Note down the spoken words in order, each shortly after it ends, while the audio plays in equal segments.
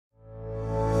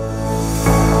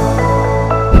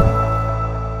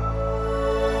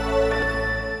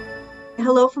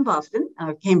from Boston,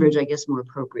 or Cambridge, I guess more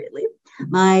appropriately.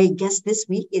 My guest this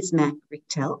week is Matt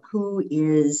Richtel, who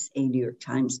is a New York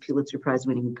Times Pulitzer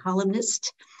Prize-winning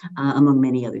columnist, among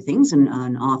many other things, and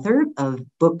an author of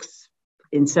books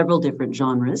in several different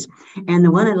genres. And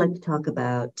the one I'd like to talk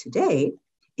about today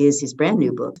is his brand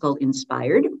new book called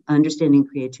Inspired, Understanding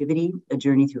Creativity, A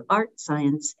Journey Through Art,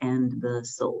 Science, and the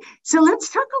Soul. So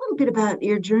let's talk a little bit about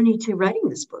your journey to writing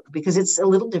this book, because it's a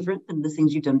little different than the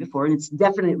things you've done before, and it's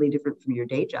definitely different from your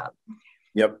day job.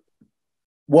 Yep.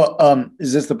 Well,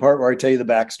 is this the part where I tell you the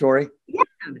backstory? Yeah,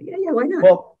 why not?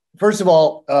 Well, first of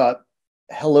all,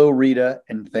 hello, Rita,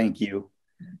 and thank you.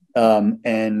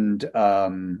 It's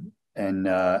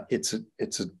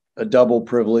a double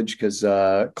privilege because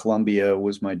Columbia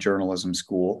was my journalism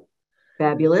school.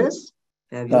 Fabulous.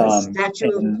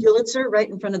 Statue of Pulitzer right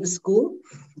in front of the school.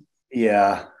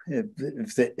 Yeah,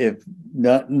 if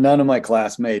none of my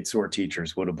classmates or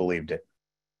teachers would have believed it.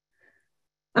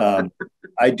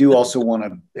 I do also want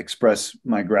to express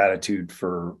my gratitude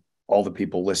for all the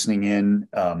people listening in.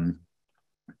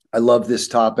 I love this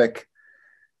topic,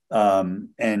 and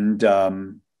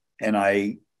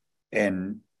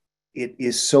it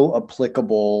is so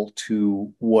applicable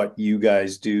to what you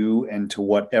guys do and to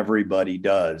what everybody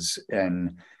does.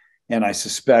 And I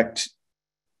suspect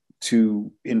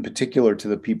in particular to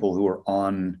the people who are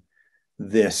on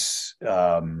this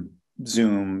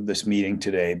Zoom, this meeting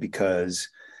today, because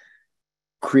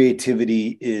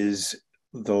creativity is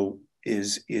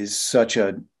such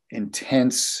an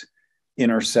intense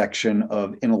intersection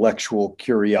of intellectual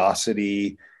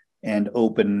curiosity and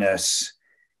openness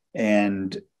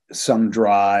and some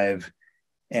drive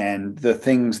and the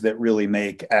things that really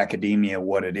make academia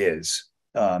what it is,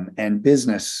 and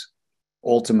business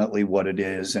ultimately what it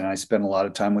is. And I spend a lot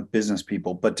of time with business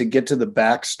people. But to get to the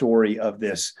backstory of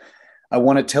this, I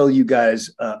want to tell you guys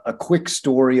a quick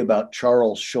story about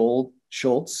Charles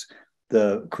Schulz,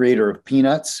 the creator of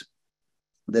Peanuts,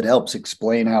 that helps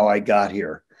explain how I got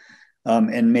here.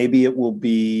 And maybe it will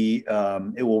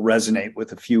resonate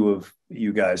with a few of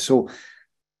you guys. So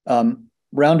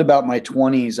round about my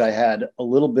 20s, I had a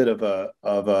little bit of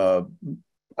a,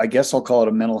 I guess I'll call it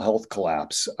a mental health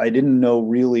collapse. I didn't know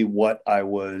really what I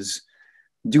was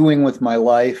doing with my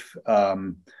life.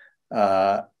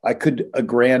 I could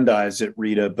aggrandize it,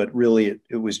 Rita, but really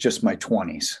it was just my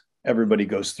 20s. Everybody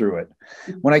goes through it.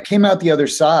 When I came out the other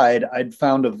side, I'd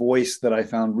found a voice that I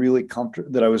found really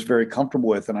that I was very comfortable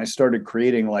with. And I started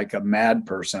creating like a mad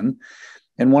person.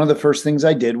 And one of the first things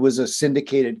I did was a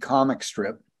syndicated comic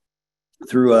strip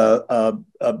through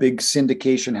a big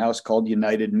syndication house called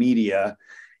United Media.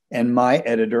 And my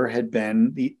editor had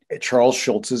been Charles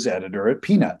Schulz's editor at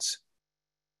Peanuts,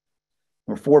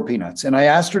 or for Peanuts. And I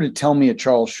asked her to tell me a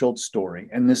Charles Schulz story.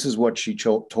 And this is what she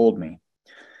told me.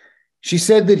 She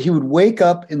said that he would wake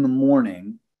up in the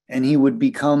morning and he would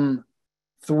become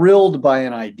thrilled by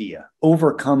an idea,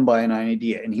 overcome by an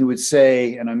idea. And he would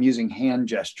say, and I'm using hand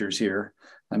gestures here,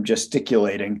 I'm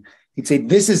gesticulating. He'd say,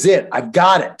 "This is it. I've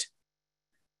got it.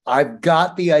 I've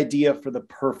got the idea for the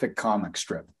perfect comic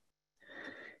strip."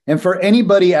 And for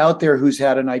anybody out there who's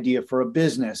had an idea for a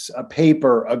business, a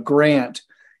paper, a grant,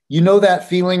 you know that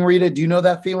feeling, Rita? Do you know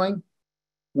that feeling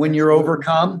when you're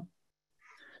overcome?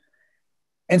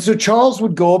 And so Charles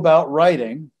would go about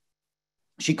writing.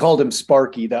 She called him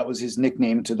Sparky. That was his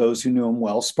nickname to those who knew him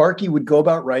well. Sparky would go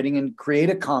about writing and create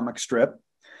a comic strip.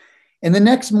 And the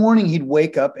next morning he'd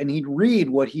wake up and he'd read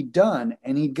what he'd done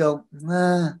and he'd go,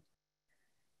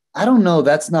 I don't know.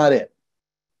 That's not it.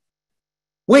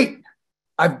 Wait,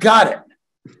 I've got it.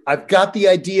 I've got the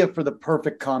idea for the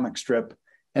perfect comic strip.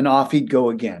 And off he'd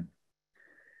go again.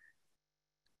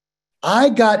 I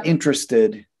got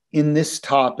interested in this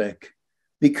topic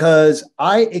because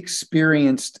I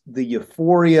experienced the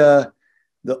euphoria,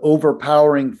 the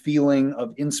overpowering feeling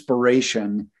of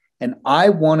inspiration, and I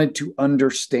wanted to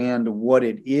understand what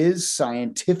it is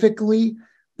scientifically,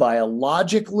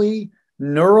 biologically,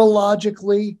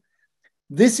 neurologically.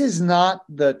 This is not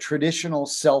the traditional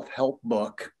self-help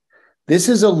book. This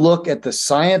is a look at the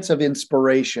science of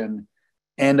inspiration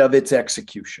and of its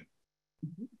execution.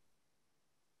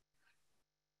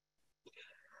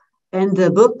 And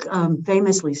the book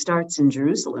famously starts in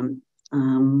Jerusalem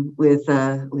with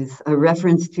a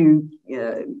reference to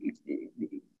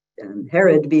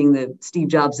Herod being the Steve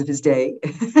Jobs of his day,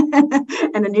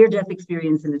 and a near-death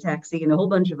experience in a taxi, and a whole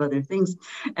bunch of other things.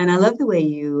 And I love the way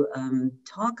you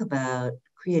talk about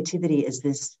creativity as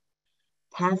this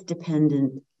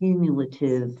path-dependent,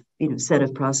 cumulative, set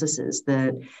of processes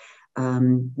that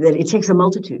it takes a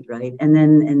multitude, right? And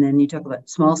then you talk about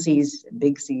small C's,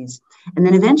 big C's, and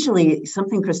then eventually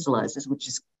something crystallizes, which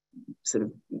is sort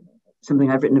of something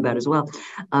I've written about as well.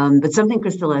 But something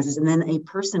crystallizes, and then a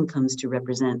person comes to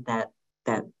represent that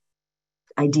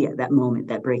idea, that moment,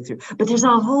 that breakthrough. But there's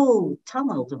a whole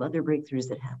tumult of other breakthroughs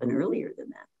that happen earlier than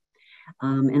that.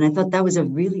 And I thought that was a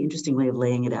really interesting way of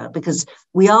laying it out, because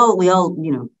we all,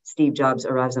 Steve Jobs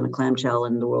arrives on a clamshell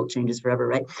and the world changes forever,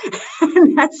 right?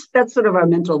 And that's sort of our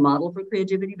mental model for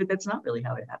creativity, but that's not really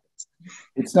how it happens.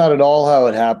 It's not at all how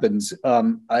it happens.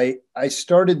 I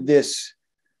started this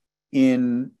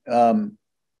in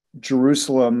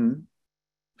Jerusalem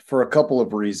for a couple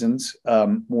of reasons.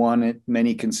 One,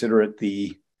 many consider it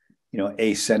the,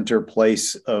 a center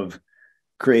place of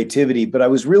creativity. But I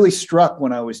was really struck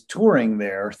when I was touring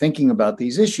there, thinking about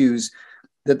these issues,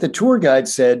 that the tour guide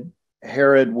said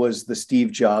Herod was the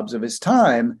Steve Jobs of his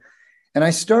time. And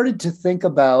I started to think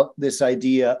about this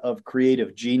idea of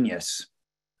creative genius.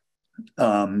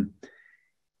 And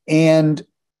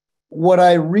what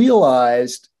I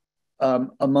realized,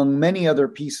 among many other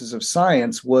pieces of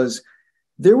science, was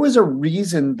there was a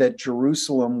reason that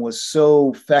Jerusalem was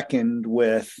so fecund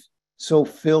with, so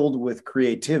filled with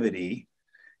creativity.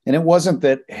 And it wasn't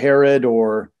that Herod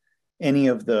or any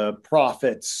of the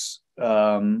prophets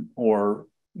or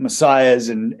messiahs,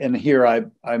 and here I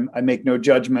make no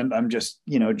judgment. I'm just,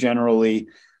 generally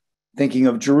thinking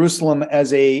of Jerusalem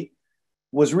as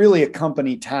was really a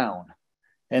company town.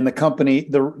 And the company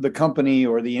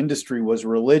or the industry was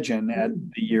religion at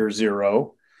the year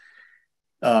zero,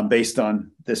 based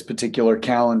on this particular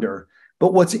calendar.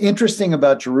 But what's interesting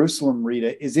about Jerusalem,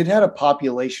 Rita, is it had a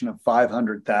population of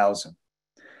 500,000.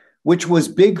 Which was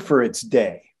big for its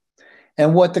day.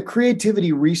 And what the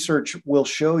creativity research will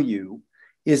show you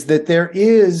is that there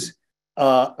is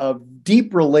a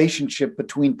deep relationship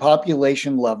between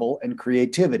population level and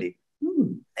creativity.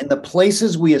 And the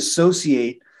places we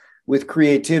associate with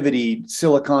creativity,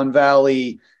 Silicon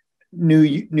Valley,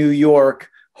 New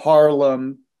York,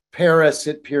 Harlem, Paris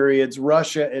at periods,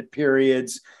 Russia at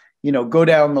periods, go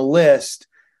down the list,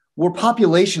 were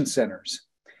population centers.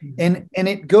 And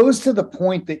it goes to the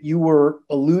point that you were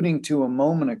alluding to a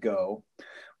moment ago,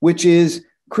 which is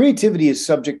creativity is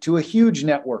subject to a huge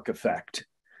network effect.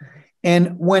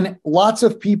 And when lots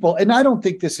of people, and I don't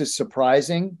think this is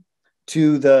surprising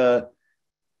to those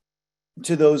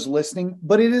listening,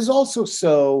 but it is also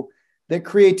so that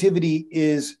creativity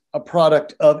is a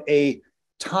product of a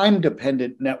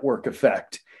time-dependent network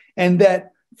effect. And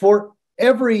that for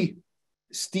every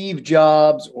Steve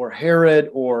Jobs or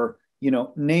Herod or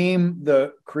name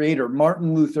the creator,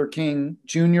 Martin Luther King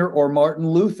Jr. or Martin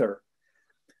Luther,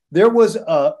 there was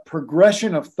a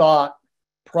progression of thought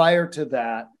prior to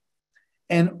that.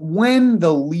 And when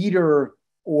the leader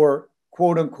or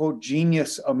quote unquote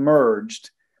genius emerged,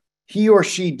 he or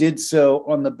she did so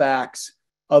on the backs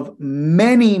of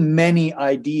many, many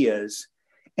ideas.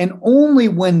 And only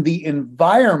when the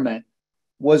environment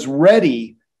was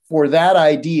ready for that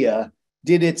idea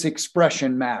did its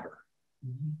expression matter.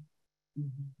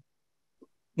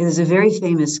 There's a very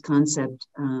famous concept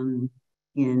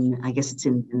I guess it's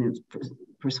in the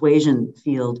persuasion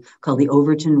field, called the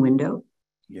Overton window.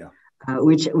 Yeah.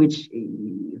 Which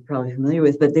you're probably familiar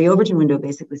with, but the Overton window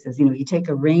basically says, you take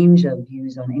a range of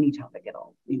views on any topic at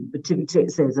all, but to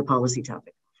say it's a policy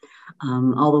topic,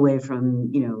 all the way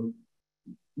from,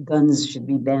 guns should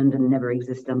be banned and never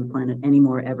exist on the planet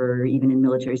anymore, ever, even in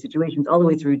military situations, all the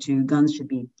way through to guns should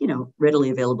be,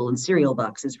 readily available in cereal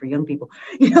boxes for young people.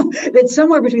 That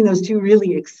somewhere between those two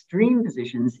really extreme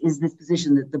positions is this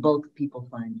position that the bulk of people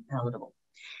find palatable.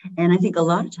 And I think a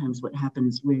lot of times what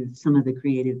happens with some of the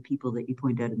creative people that you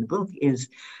point out in the book is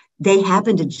they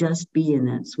happen to just be in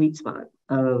that sweet spot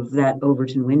of that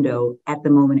Overton window at the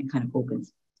moment it kind of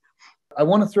opens. I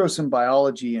want to throw some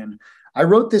biology in. I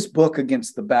wrote this book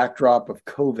against the backdrop of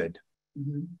COVID.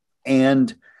 Mm-hmm.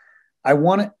 And I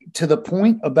want to the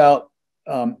point about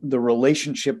the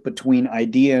relationship between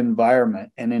idea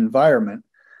environment and environment,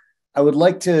 I would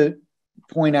like to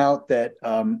point out that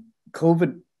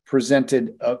COVID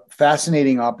presented a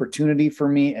fascinating opportunity for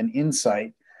me and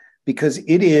insight, because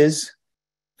it is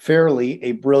fairly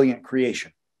a brilliant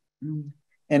creation. Mm-hmm.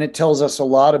 And it tells us a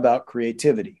lot about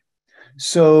creativity.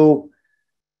 So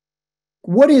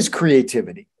what is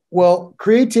creativity? Well,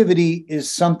 creativity is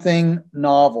something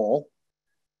novel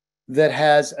that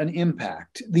has an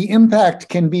impact. The impact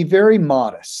can be very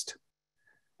modest.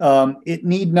 It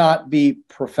need not be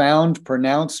profound,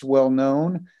 pronounced,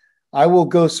 well-known. I will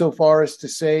go so far as to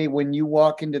say when you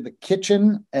walk into the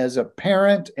kitchen as a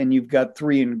parent and you've got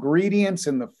 3 ingredients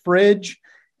in the fridge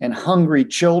and hungry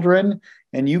children,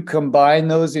 and you combine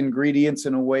those ingredients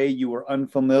in a way you were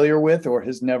unfamiliar with or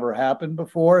has never happened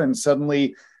before, and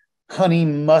suddenly honey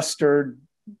mustard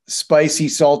spicy,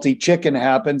 salty chicken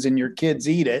happens and your kids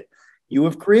eat it, you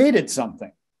have created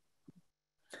something.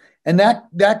 And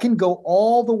that can go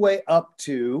all the way up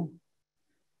to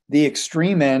the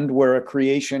extreme end where a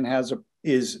creation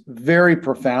is very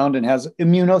profound and has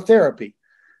immunotherapy.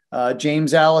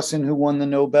 James Allison, who won the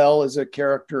Nobel, is a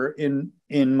character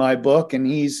in my book, and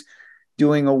he's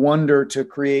doing a wonder to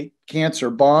create cancer.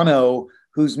 Bono,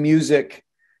 whose music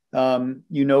from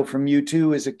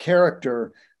U2, is a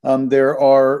character. There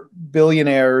are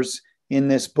billionaires in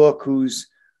this book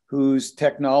whose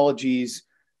technologies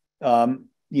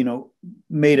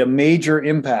made a major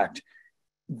impact.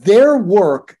 Their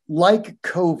work, like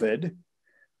COVID,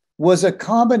 was a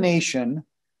combination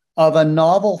of a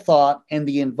novel thought and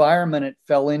the environment it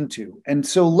fell into. And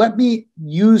so let me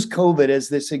use COVID as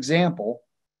this example,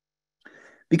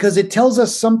 because it tells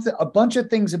us a bunch of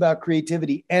things about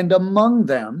creativity. And among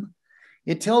them,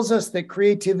 it tells us that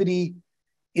creativity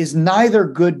is neither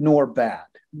good nor bad.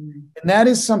 And that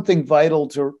is something vital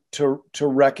to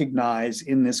recognize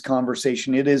in this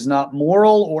conversation. It is not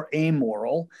moral or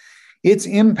amoral. Its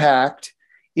impact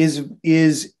is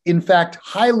in fact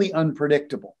highly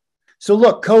unpredictable. So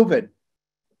look, COVID,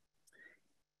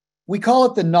 we call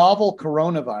it the novel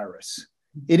coronavirus.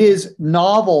 It is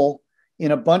novel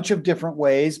in a bunch of different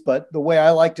ways, but the way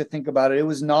I like to think about it, it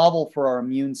was novel for our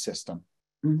immune system.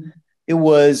 Mm-hmm. It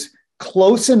was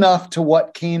close enough to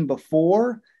what came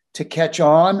before to catch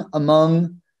on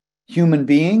among human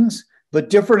beings, but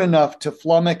different enough to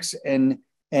flummox and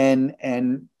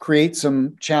create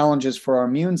some challenges for our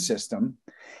immune system.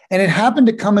 And it happened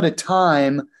to come at a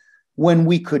time when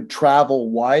we could travel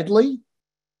widely,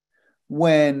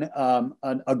 when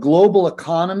a global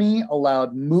economy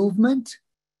allowed movement,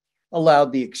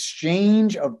 allowed the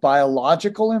exchange of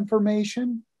biological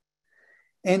information.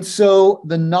 And so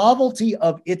the novelty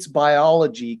of its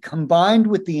biology combined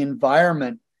with the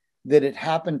environment that it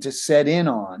happened to set in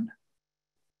on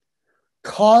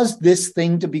caused this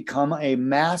thing to become a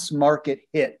mass market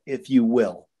hit, if you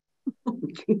will.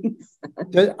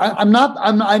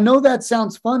 I know that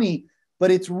sounds funny,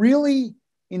 but it's really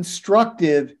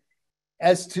instructive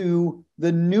as to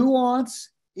the nuance.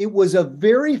 It was a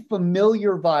very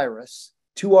familiar virus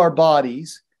to our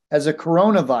bodies as a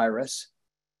coronavirus,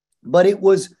 but it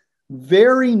was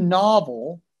very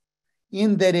novel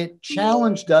in that it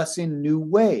challenged us in new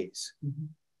ways. Mm-hmm.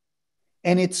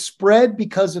 And it spread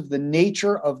because of the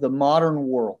nature of the modern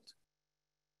world.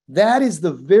 That is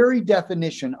the very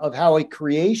definition of how a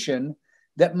creation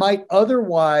that might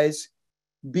otherwise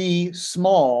be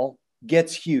small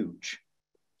gets huge.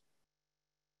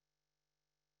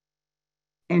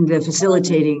 And the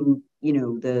facilitating,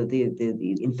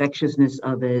 the infectiousness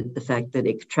of it, the fact that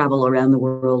it could travel around the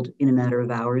world in a matter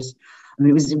of hours. I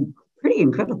mean, it was pretty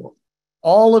incredible.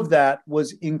 All of that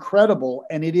was incredible.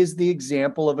 And it is the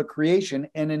example of a creation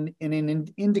and an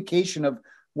indication of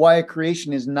why a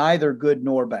creation is neither good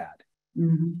nor bad.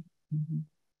 Mm-hmm. Mm-hmm.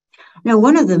 Now,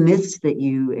 one of the myths that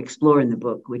you explore in the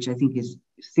book, which I think is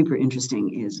super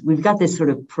interesting, is we've got this sort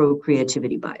of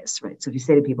pro-creativity bias, right? So if you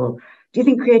say to people, do you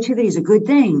think creativity is a good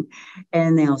thing?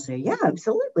 And they all say, yeah,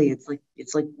 absolutely. It's like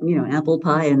apple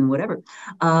pie and whatever.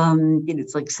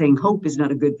 It's like saying hope is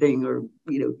not a good thing, or,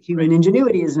 human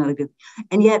ingenuity is not a good thing.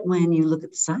 And yet when you look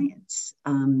at the science,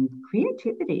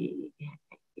 creativity,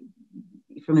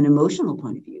 from an emotional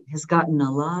point of view, has gotten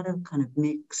a lot of kind of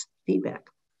mixed feedback.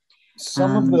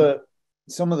 Some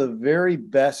of the very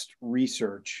best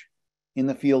research in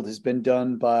the field has been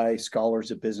done by scholars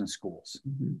at business schools.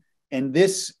 Mm-hmm. And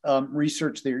this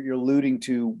research that you're alluding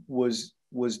to was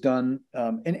done.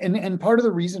 And part of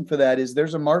the reason for that is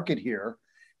there's a market here,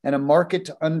 and a market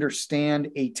to understand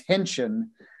a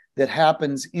tension that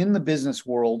happens in the business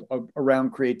world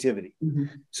around creativity. Mm-hmm.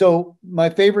 So my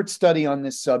favorite study on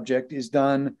this subject is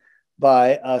done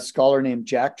by a scholar named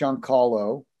Jack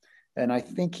Giancarlo. And I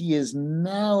think he is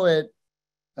now at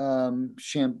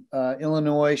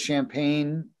Illinois,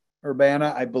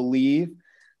 Champaign-Urbana, I believe.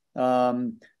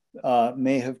 Trained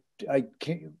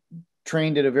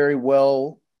at a very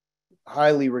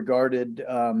highly regarded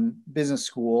business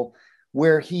school,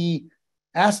 where he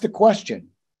asked a question.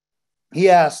 He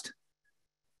asked,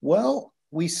 well,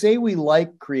 we say we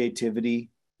like creativity,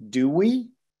 do we?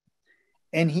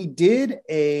 And he did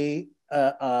a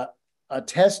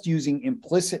test using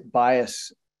implicit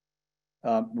bias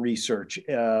research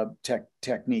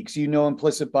techniques.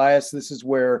 Implicit bias. This is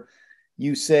where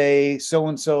you say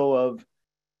so-and-so of,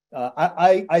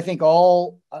 I think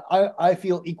I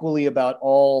feel equally about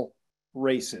all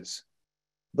races,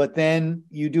 but then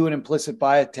you do an implicit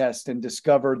bias test and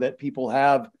discover that people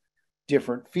have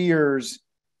different fears,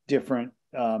 different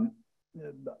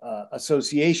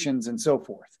associations and so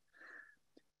forth.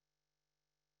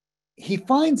 He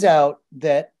finds out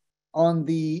that on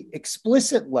the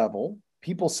explicit level,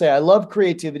 people say, I love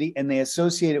creativity, and they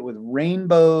associate it with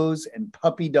rainbows and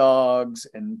puppy dogs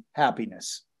and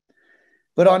happiness.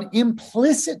 But on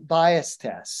implicit bias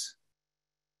tests,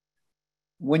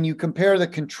 when you compare the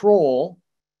control,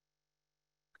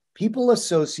 people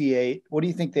associate, what do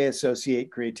you think they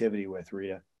associate creativity with,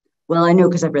 Rita? Well, I know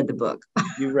because I've read the book.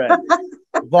 You read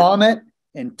vomit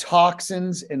and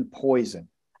toxins and poison.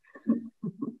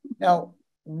 Now,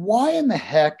 why in the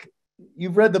heck,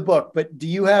 you've read the book, but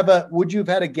would you have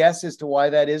had a guess as to why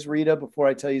that is, Rita, before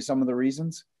I tell you some of the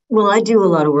reasons? Well, I do a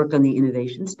lot of work on the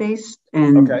innovation space,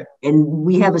 and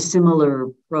we have a similar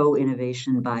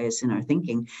pro-innovation bias in our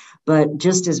thinking. But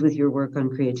just as with your work on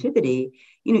creativity,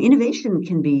 innovation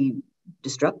can be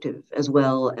destructive as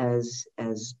well as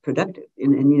productive.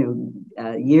 And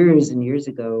years and years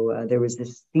ago, there was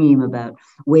this theme about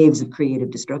waves of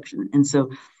creative destruction, and so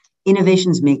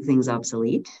innovations make things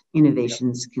obsolete.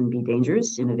 Innovations can be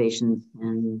dangerous. Innovations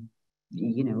can,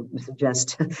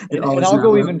 suggest that all is not. And I'll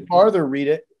go even farther,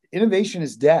 Rita. Innovation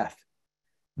is death.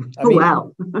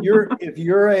 Wow.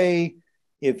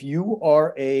 if you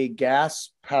are a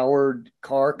gas-powered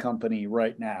car company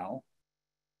right now,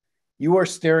 you are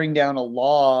staring down a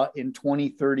law in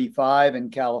 2035 in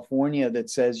California that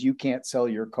says you can't sell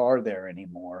your car there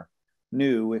anymore,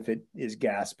 new, if it is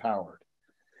gas-powered.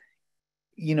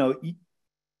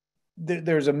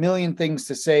 There's a million things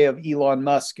to say of Elon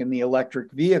Musk and the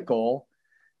electric vehicle.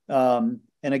 And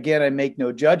again, I make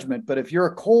no judgment, but if you're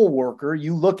a coal worker,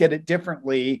 you look at it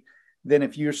differently than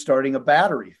if you're starting a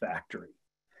battery factory.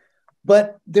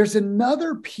 But there's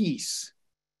another piece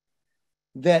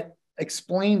that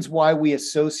explains why we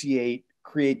associate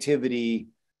creativity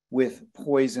with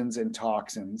poisons and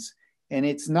toxins. And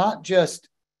it's not just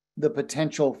the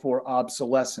potential for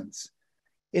obsolescence.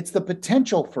 It's the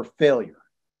potential for failure.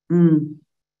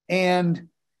 And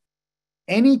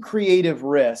any creative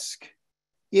risk,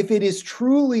 if it is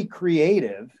truly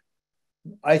creative,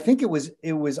 I think it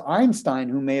was Einstein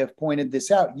who may have pointed this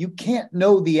out. You can't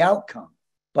know the outcome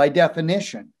by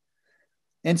definition.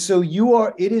 And so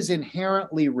it is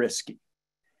inherently risky.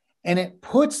 And it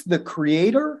puts the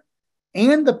creator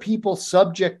and the people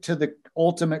subject to the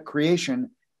ultimate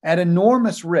creation at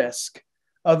enormous risk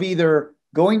of either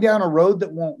going down a road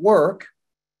that won't work,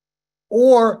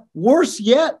 or worse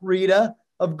yet, Rita,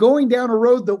 of going down a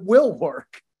road that will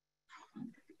work,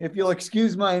 if you'll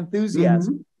excuse my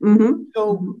enthusiasm.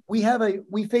 So we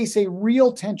face a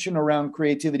real tension around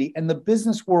creativity, and the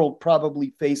business world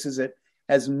probably faces it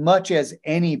as much as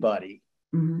anybody.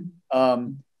 And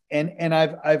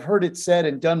I've heard it said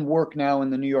and done work now in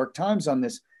the New York Times on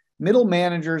this. Middle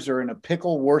managers are in a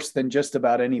pickle worse than just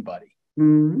about anybody,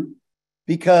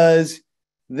 because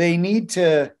they need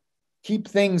to keep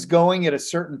things going at a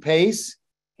certain pace,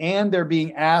 and they're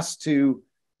being asked to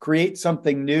create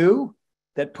something new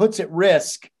that puts at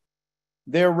risk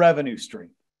their revenue stream.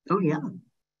 Oh, yeah.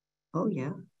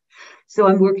 So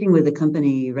I'm working with a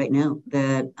company right now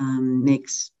that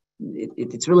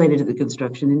it's related to the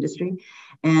construction industry.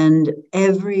 And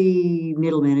every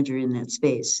middle manager in that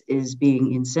space is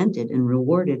being incented and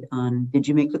rewarded on, did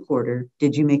you make the quarter?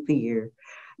 Did you make the year?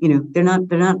 They're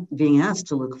not being asked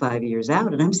to look 5 years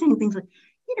out. And I'm saying things like,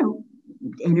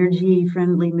 energy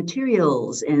friendly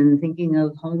materials, and thinking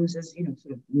of homes as, sort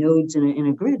of nodes in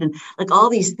a grid, and like all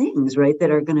these things, right,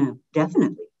 that are going to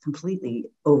definitely completely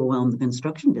overwhelm the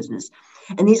construction business.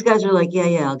 And these guys are like,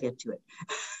 yeah, I'll get to it.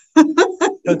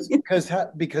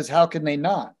 Because how can they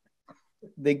not?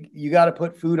 You got to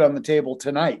put food on the table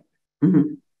tonight,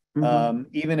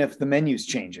 even if the menu's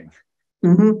changing.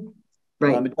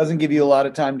 Right. It doesn't give you a lot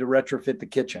of time to retrofit the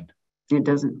kitchen. It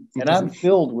doesn't. I'm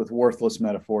filled with worthless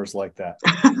metaphors like that.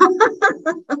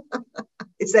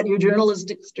 Is that your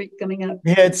journalistic streak coming out?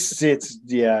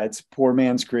 It's poor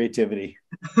man's creativity.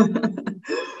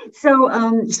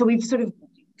 So we've sort of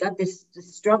got this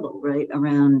struggle, right,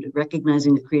 around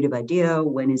recognizing a creative idea.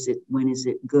 When is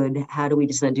it good? How do we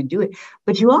decide to do it?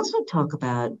 But you also talk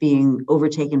about being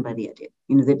overtaken by the idea.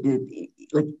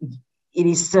 That it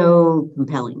is so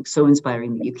compelling, so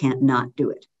inspiring that you can't not do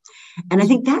it. And I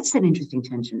think that's an interesting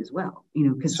tension as well,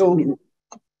 because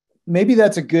maybe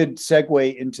that's a good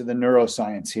segue into the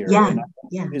neuroscience here.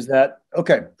 Yeah. Is that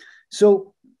okay?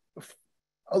 So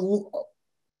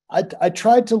I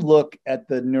tried to look at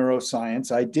the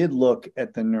neuroscience. I did look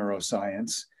at the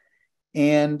neuroscience,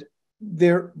 and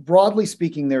broadly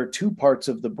speaking, there are two parts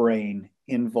of the brain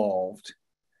involved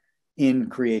in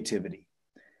creativity.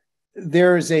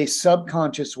 There is a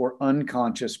subconscious or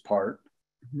unconscious part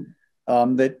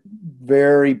that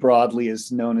very broadly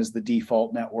is known as the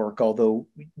default network, although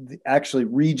actually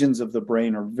regions of the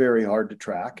brain are very hard to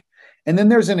track. And then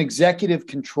there's an executive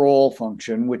control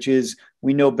function, which is,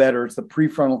 we know better, it's the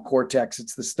prefrontal cortex.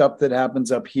 It's the stuff that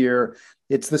happens up here.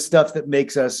 It's the stuff that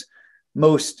makes us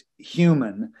most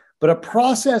human. But a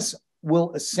process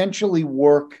will essentially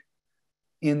work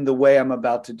in the way I'm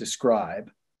about to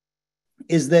describe,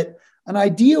 is that an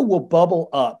idea will bubble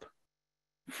up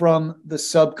from the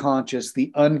subconscious,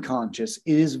 the unconscious.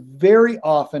 It is very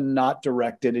often not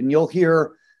directed. And you'll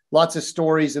hear lots of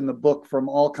stories in the book from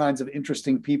all kinds of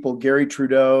interesting people, Gary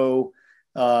Trudeau,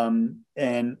 and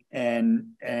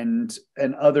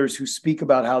others who speak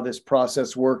about how this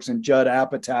process works, and Judd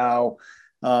Apatow.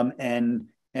 And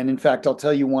in fact, I'll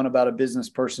tell you one about a business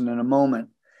person in a moment.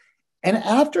 And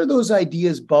after those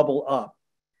ideas bubble up,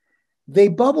 they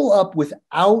bubble up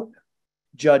without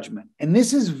judgment. And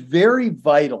this is very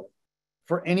vital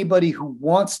for anybody who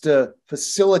wants to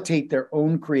facilitate their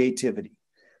own creativity.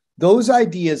 Those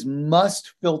ideas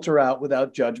must filter out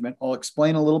without judgment. I'll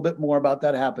explain a little bit more about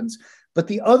that happens. But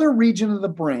the other region of the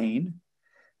brain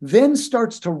then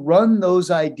starts to run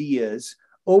those ideas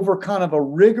over kind of a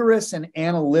rigorous and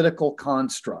analytical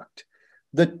construct.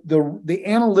 The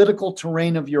analytical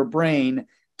terrain of your brain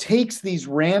takes these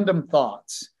random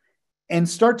thoughts and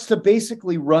starts to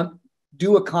basically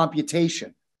do a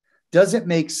computation. Does it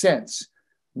make sense?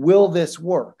 Will this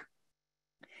work?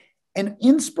 And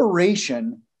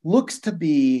inspiration looks to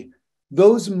be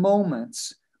those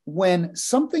moments when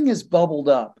something is bubbled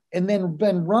up and then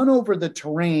been run over the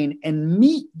terrain and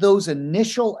meet those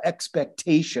initial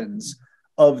expectations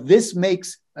of, this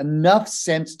makes enough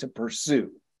sense to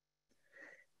pursue.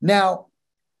 Now,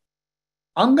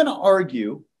 I'm going to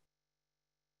argue,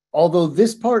 although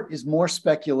this part is more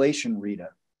speculation, Rita,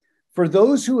 for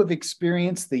those who have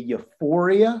experienced the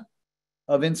euphoria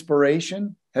of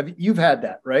inspiration, you've had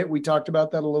that, right? We talked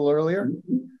about that a little earlier.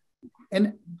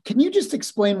 And can you just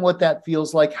explain what that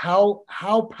feels like, how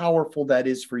powerful that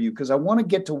is for you? Because I want to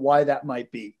get to why that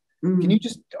might be. Can you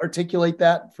just articulate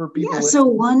that for people? Yeah, so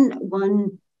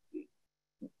one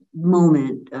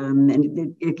moment,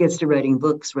 and it gets to writing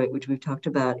books, right, which we've talked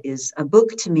about, is a book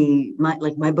to me,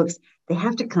 my books, they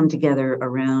have to come together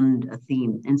around a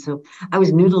theme. And so I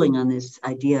was noodling on this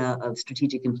idea of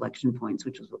strategic inflection points,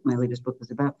 which was what my latest book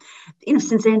was about,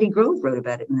 since Andy Grove wrote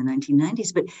about it in the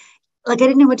 1990s. But I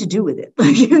didn't know what to do with it.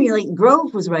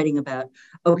 Grove was writing about,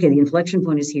 okay, the inflection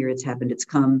point is here, it's happened, it's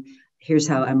come, here's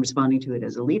how I'm responding to it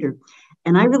as a leader.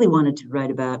 And I really wanted to write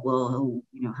about, well,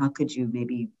 how could you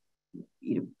maybe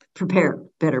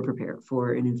better prepare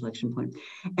for an inflection point.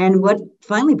 And what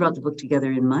finally brought the book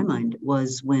together in my mind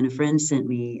was when a friend sent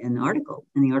me an article,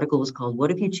 and the article was called,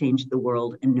 "What If You Changed the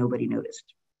World and Nobody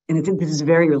Noticed?" And I think this is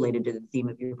very related to the theme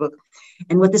of your book.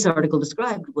 And what this article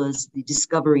described was the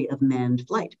discovery of manned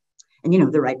flight. And,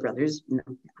 the Wright brothers,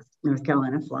 North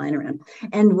Carolina, flying around.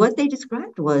 And what they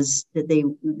described was that they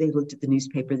looked at the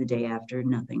newspaper the day after,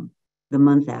 nothing. The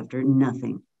month after,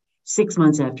 nothing. 6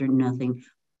 months after, nothing.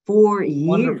 4 years.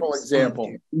 Wonderful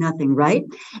example. Nothing, right?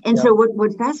 And so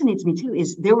what fascinates me too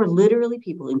is there were literally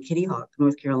people in Kitty Hawk,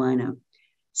 North Carolina,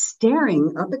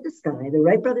 staring up at the sky. The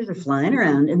Wright brothers are flying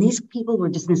around, and these people were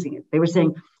dismissing it. They were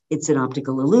saying, it's an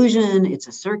optical illusion, it's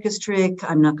a circus trick.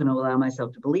 I'm not going to allow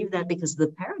myself to believe that, because the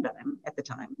paradigm at the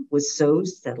time was so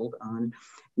settled on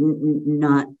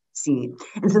not seeing it.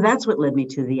 And so that's what led me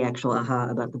to the actual aha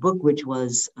about the book, which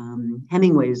was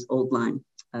Hemingway's old line,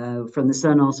 from The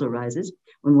Sun Also Rises,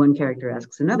 when one character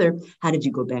asks another, how did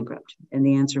you go bankrupt? And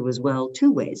the answer was, well,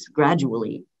 2 ways,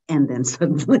 gradually and then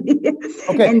suddenly.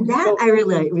 Okay. And that I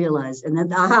really realized, and then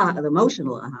the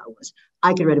emotional aha was,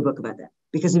 I could write a book about that,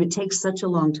 because if it takes such a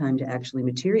long time to actually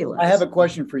materialize. I have a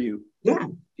question for you. Yeah.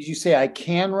 Did you say I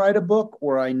can write a book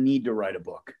or I need to write a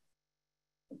book?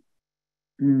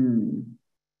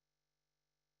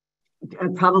 I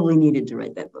probably needed to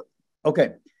write that book.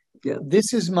 Okay. Yeah.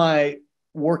 This is my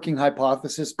working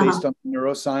hypothesis based on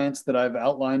neuroscience that I've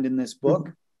outlined in this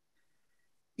book,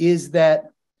 is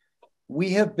that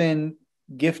we have been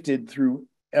gifted through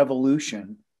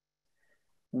evolution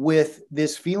with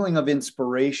this feeling of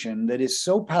inspiration that is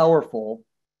so powerful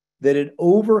that it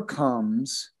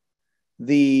overcomes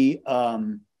the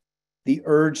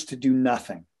urge to do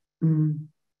nothing.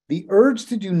 The urge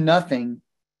to do nothing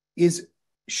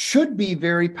should be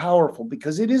very powerful,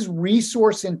 because it is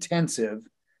resource intensive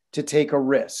to take a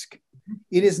risk.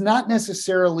 It is not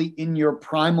necessarily in your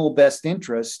primal best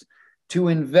interest to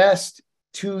invest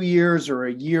 2 years or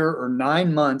a year or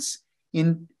 9 months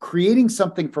in creating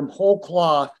something from whole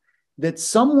cloth that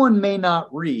someone may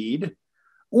not read,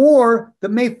 or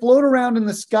that may float around in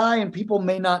the sky and people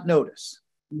may not notice.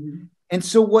 Mm-hmm. And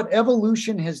so what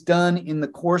evolution has done in the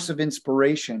course of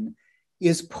inspiration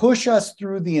is push us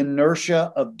through the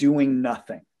inertia of doing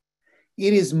nothing.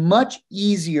 It is much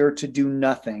easier to do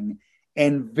nothing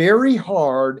and very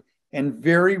hard and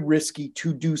very risky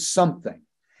to do something.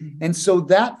 Mm-hmm. And so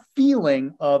that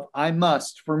feeling of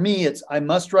for me, it's I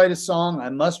must write a song, I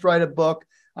must write a book,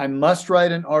 I must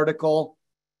write an article,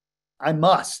 I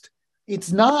must.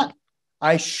 It's not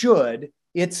I should,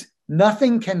 it's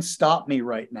nothing can stop me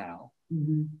right now.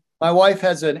 Mm-hmm. My wife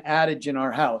has an adage in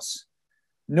our house: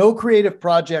 no creative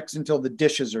projects until the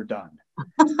dishes are done,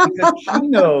 because she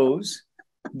knows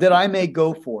that I may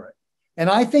go for it. And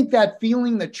I think that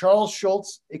feeling that Charles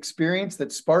Schulz experienced,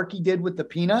 that Sparky did with the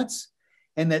Peanuts,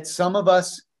 and that some of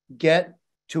us get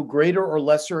to a greater or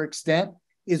lesser extent,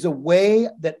 is a way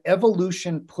that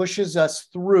evolution pushes us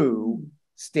through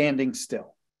standing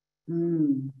still.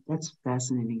 That's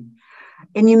fascinating.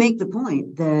 And you make the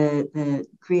point that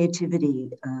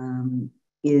creativity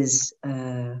is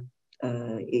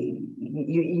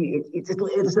it's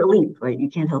a leap, right? You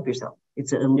can't help yourself.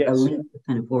 It's a leap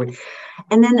kind of forward.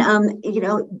 And then,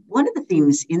 one of the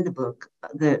themes in the book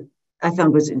that I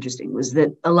found was interesting was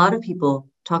that a lot of people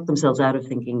talk themselves out of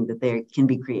thinking that they can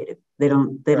be creative. They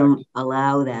don't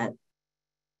allow that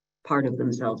part of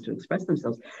themselves to express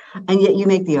themselves. And yet you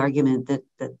make the argument that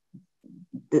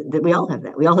we all have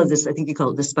that. We all have this, I think you call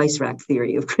it the spice rack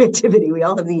theory of creativity. We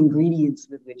all have the ingredients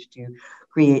with which to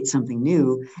create something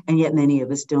new. And yet many of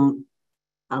us don't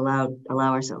allow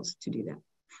ourselves to do that.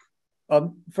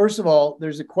 First of all,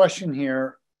 there's a question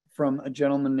here from a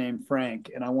gentleman named Frank,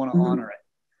 and I want to honor it.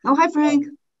 Oh, hi, Frank.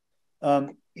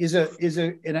 And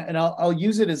I'll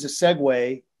use it as a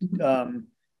segue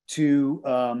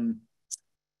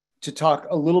to talk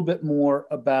a little bit more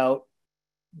about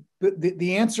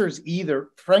the answer is either.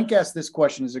 Frank asked this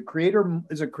question: is a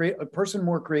person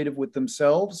more creative with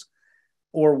themselves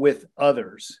or with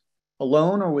others,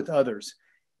 alone or with others?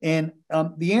 And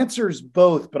the answer is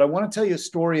both, but I want to tell you a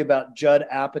story about Judd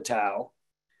Apatow,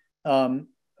 the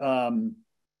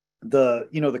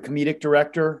comedic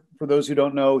director. For those who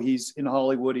don't know, he's in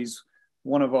Hollywood. He's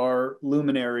one of our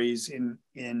luminaries in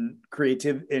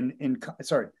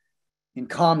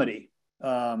comedy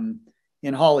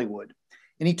in Hollywood.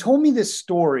 And he told me this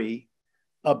story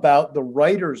about the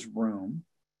writer's room,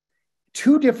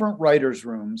 two different writer's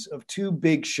rooms of two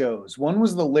big shows. One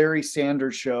was the Larry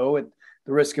Sanders Show, at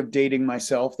the risk of dating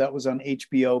myself. That was on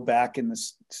HBO back in the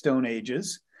Stone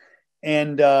Ages.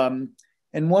 And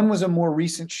one was a more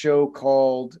recent show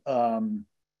called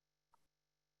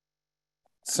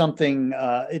something,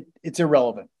 it's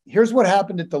irrelevant. Here's what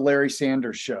happened at the Larry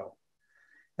Sanders Show.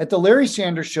 At the Larry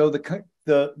Sanders Show, the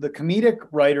comedic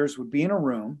writers would be in a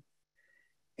room,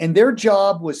 and their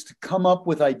job was to come up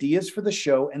with ideas for the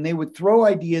show, and they would throw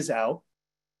ideas out.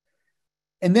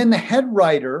 And then the head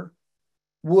writer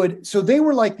so they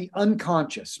were like the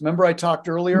unconscious. Remember I talked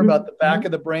earlier about the back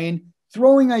of the brain,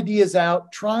 throwing ideas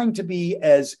out, trying to be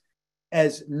as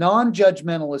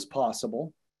non-judgmental as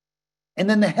possible. And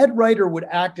then the head writer would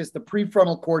act as the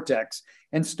prefrontal cortex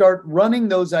and start running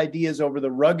those ideas over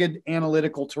the rugged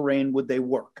analytical terrain. Would they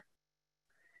work?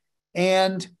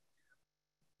 And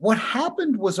what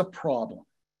happened was a problem.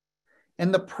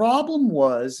 And the problem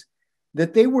was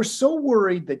that they were so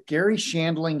worried that Gary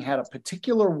Shandling had a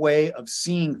particular way of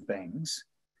seeing things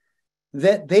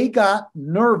that they got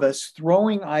nervous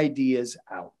throwing ideas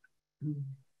out.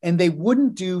 And they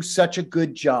wouldn't do such a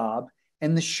good job.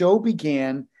 And the show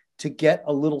began to get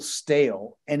a little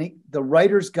stale, and the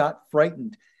writers got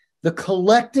frightened. The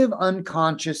collective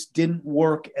unconscious didn't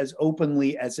work as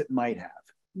openly as it might have.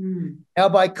 Now,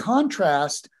 by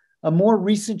contrast, a more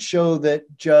recent show that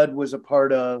Judd was a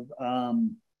part of,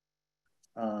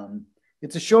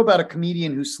 it's a show about a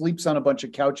comedian who sleeps on a bunch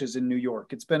of couches in New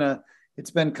York. It's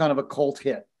been kind of a cult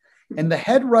hit. And the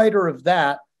head writer of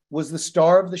that was the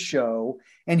star of the show,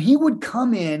 and he would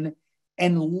come in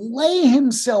and lay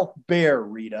himself bare,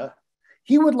 Rita.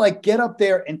 He would get up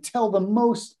there and tell the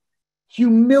most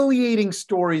humiliating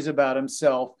stories about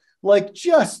himself,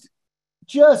 just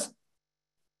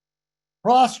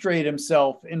prostrate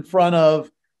himself in front of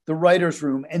the writer's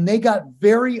room. And they got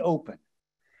very open.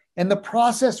 And the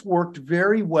process worked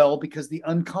very well because the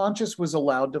unconscious was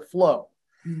allowed to flow.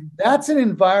 That's an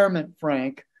environment,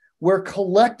 Frank, where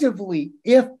collectively,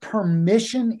 if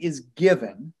permission is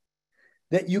given,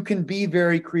 that you can be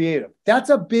very creative. That's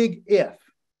a big if.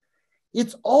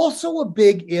 It's also a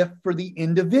big if for the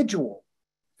individual,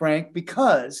 Frank,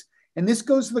 because, and this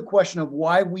goes to the question of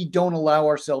why we don't allow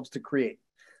ourselves to create.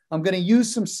 I'm going to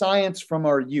use some science from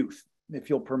our youth, if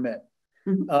you'll permit.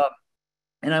 Mhm.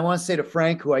 And I want to say to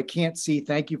Frank, who I can't see,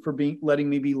 thank you for letting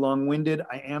me be long-winded.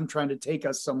 I am trying to take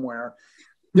us somewhere.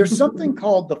 There's something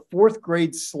called the fourth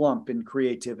grade slump in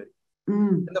creativity.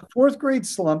 Mm. And the fourth grade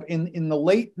slump in the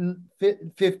late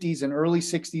 50s and early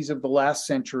 60s of the last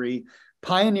century,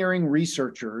 pioneering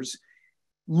researchers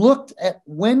looked at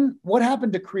what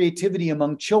happened to creativity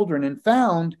among children and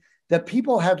found that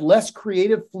people had less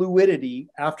creative fluidity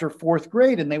after fourth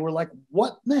grade. And they were like,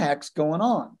 what the heck's going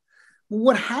on?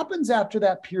 What happens after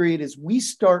that period is we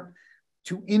start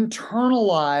to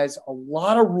internalize a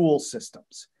lot of rule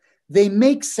systems. They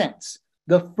make sense.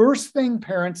 The first thing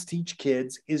parents teach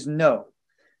kids is no.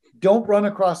 Don't run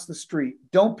across the street.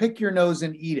 Don't pick your nose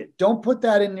and eat it. Don't put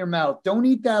that in your mouth. Don't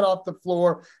eat that off the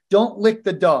floor. Don't lick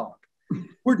the dog.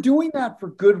 We're doing that for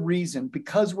good reason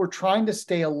because we're trying to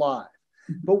stay alive.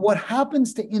 But what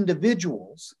happens to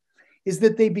individuals is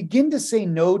that they begin to say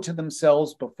no to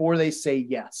themselves before they say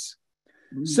yes.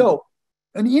 So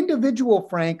an individual,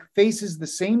 Frank, faces the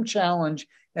same challenge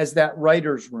as that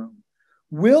writer's room.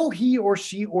 Will he or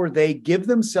she or they give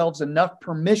themselves enough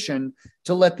permission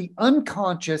to let the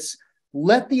unconscious,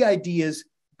 let the ideas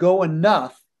go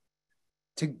enough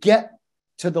to get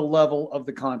to the level of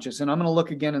the conscious? And I'm going to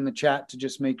look again in the chat to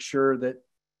just make sure that.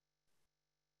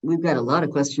 We've got a lot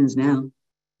of questions now.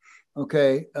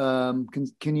 Okay.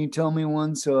 Can you tell me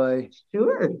one? Sure.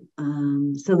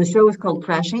 So the show is called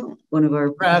Crashing. One of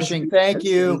our Crashing. Thank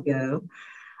you. There you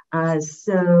go.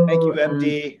 Thank you,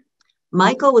 MD.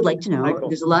 Michael would like to know,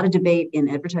 there's a lot of debate in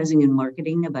advertising and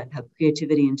marketing about how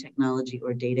creativity and technology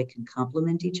or data can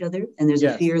complement each other. And there's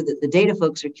a fear that the data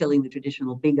folks are killing the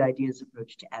traditional big ideas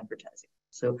approach to advertising.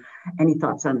 So any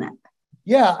thoughts on that?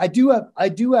 Yeah, I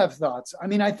do have thoughts. I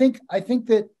mean, I think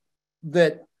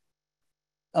that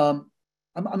I'm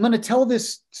going to tell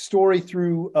this story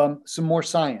through some more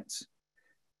science.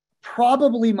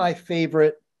 Probably my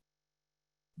favorite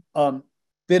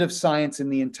bit of science in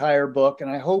the entire book, and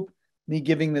I hope me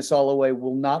giving this all away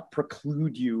will not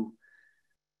preclude you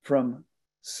from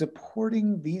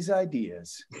supporting these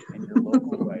ideas in your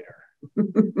local writer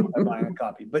by buying a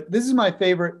copy. But this is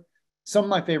some of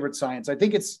my favorite science. I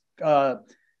think it's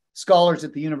scholars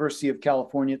at the University of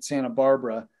California at Santa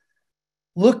Barbara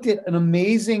looked at an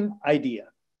amazing idea.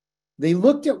 They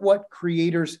looked at what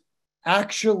creators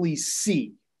actually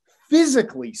see,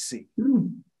 physically see,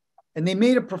 and they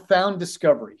made a profound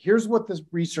discovery. Here's what this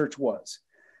research was.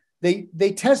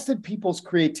 They tested people's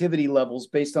creativity levels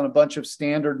based on a bunch of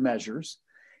standard measures,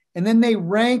 and then they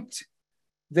ranked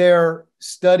their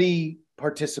study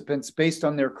participants based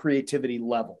on their creativity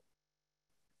level.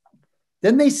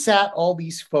 Then they sat all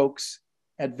these folks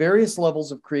at various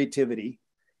levels of creativity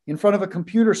in front of a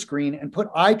computer screen and put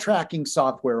eye tracking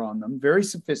software on them, very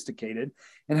sophisticated,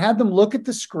 and had them look at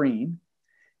the screen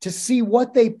to see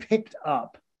what they picked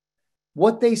up,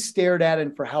 what they stared at,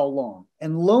 and for how long.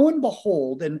 And lo and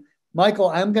behold, and Michael,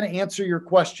 I'm going to answer your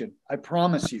question, I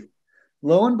promise you.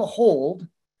 Lo and behold,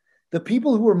 the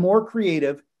people who were more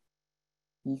creative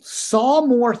saw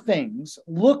more things,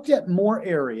 looked at more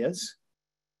areas,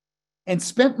 and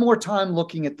spent more time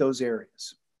looking at those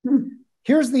areas.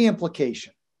 Here's the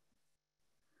implication.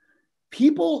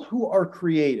 People who are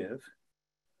creative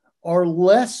are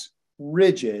less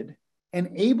rigid and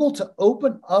able to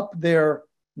open up their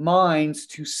minds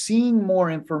to seeing more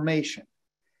information.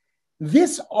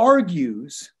 This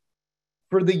argues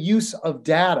for the use of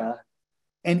data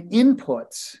and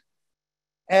inputs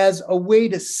as a way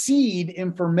to seed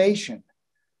information,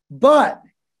 but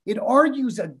it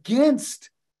argues against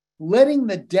letting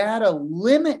the data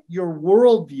limit your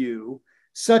worldview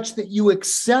such that you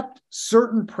accept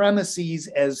certain premises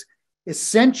as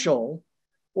essential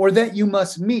or that you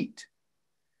must meet.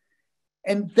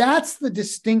 And that's the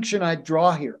distinction I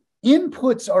draw here.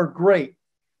 Inputs are great.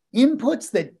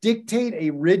 Inputs that dictate a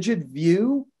rigid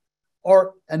view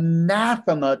are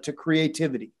anathema to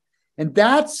creativity. And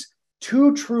that's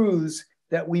two truths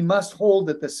that we must hold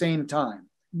at the same time.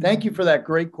 Thank you for that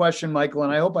great question, Michael,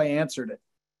 and I hope I answered it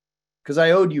because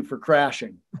I owed you for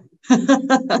crashing.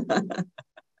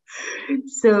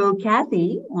 So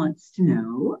Kathy wants to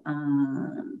know,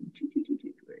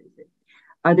 where is it?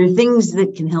 Are there things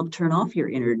that can help turn off your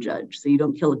inner judge so you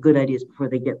don't kill good ideas before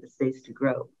they get the space to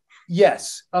grow?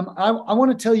 Yes. I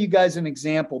want to tell you guys an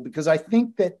example because I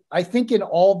think in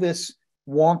all this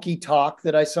wonky talk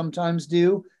that I sometimes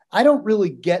do, I don't really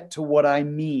get to what I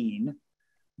mean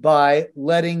by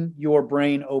letting your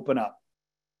brain open up.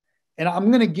 And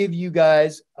I'm going to give you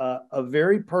guys a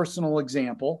very personal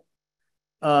example.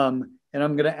 And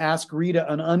I'm going to ask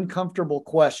Rita an uncomfortable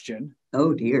question.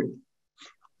 Oh, dear.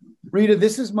 Rita,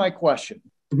 this is my question.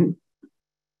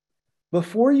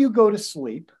 before you go to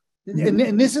sleep,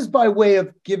 and this is by way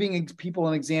of giving people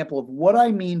an example of what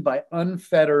I mean by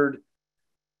unfettered,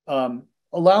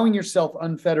 allowing yourself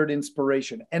unfettered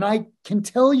inspiration. And I can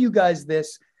tell you guys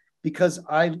this because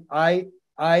I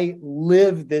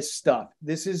live this stuff.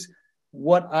 This is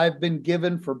what I've been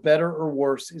given, for better or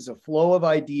worse, is a flow of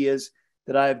ideas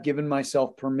that I have given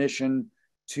myself permission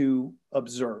to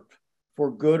observe, for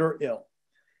good or ill.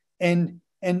 And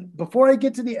before I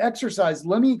get to the exercise,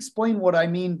 let me explain what I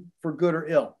mean for good or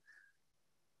ill.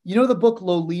 You know the book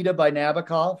Lolita by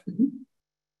Nabokov?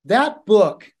 That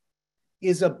book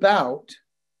is about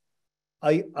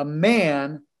a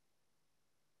man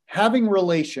having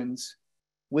relations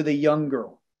with a young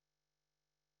girl.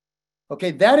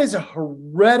 Okay, that is a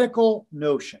heretical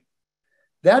notion.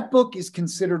 That book is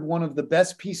considered one of the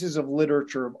best pieces of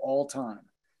literature of all time.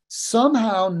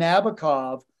 Somehow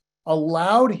Nabokov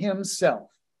allowed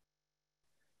himself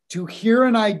to hear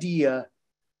an idea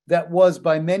that was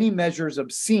by many measures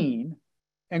obscene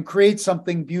and create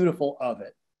something beautiful of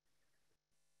it.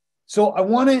 So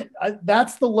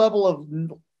that's the level of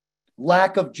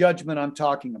lack of judgment I'm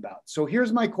talking about. So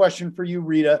here's my question for you,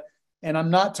 Rita, and I'm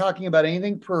not talking about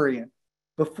anything prurient.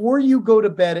 Before you go to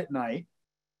bed at night,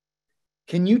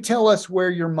 can you tell us where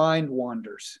your mind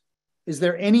wanders? Is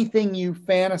there anything you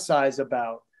fantasize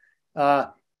about?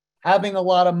 Having a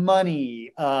lot of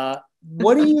money?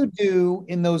 What do you do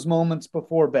in those moments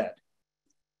before bed?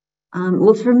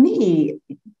 Well, for me,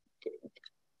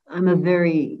 I'm a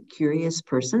very curious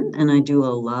person, and I do a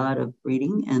lot of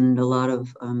reading and a lot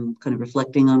of kind of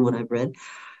reflecting on what I've read.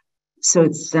 So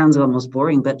it sounds almost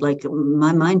boring, but like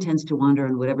my mind tends to wander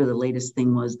on whatever the latest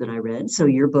thing was that I read. So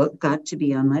your book got to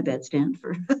be on my bedstand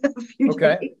for a few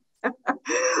days.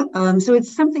 So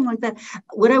it's something like that.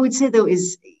 What I would say, though,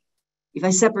 is if I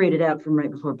separate it out from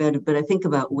right before bed, but I think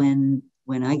about when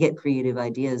I get creative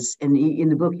ideas, and in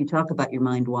the book you talk about your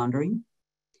mind wandering,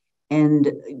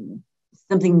 and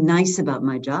something nice about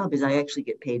my job is I actually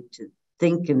get paid to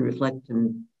think and reflect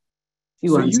and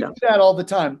do on stuff. Do that all the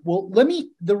time. Well,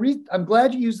 I'm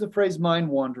glad you used the phrase mind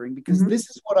wandering, because this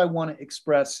is what I want to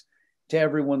express to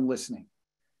everyone listening.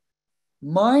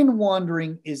 Mind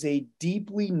wandering is a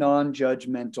deeply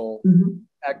non-judgmental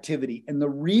activity. And the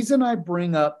reason I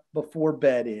bring up before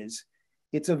bed is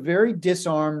it's a very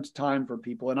disarmed time for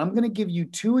people. And I'm going to give you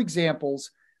two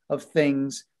examples of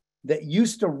things that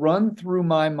used to run through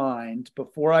my mind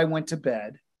before I went to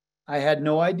bed. I had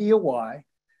no idea why.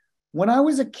 When I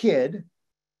was a kid,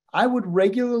 I would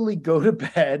regularly go to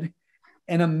bed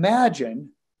and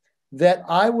imagine that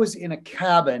I was in a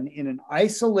cabin in an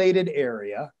isolated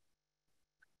area,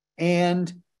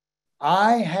 and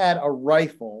I had a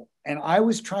rifle, and I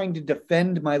was trying to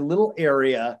defend my little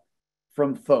area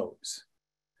from foes.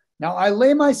 Now, I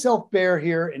lay myself bare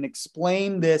here and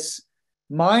explain this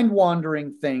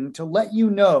mind-wandering thing to let you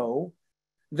know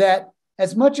that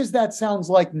as much as that sounds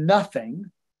like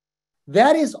nothing,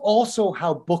 that is also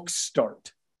how books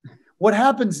start. What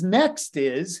happens next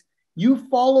is you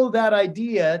follow that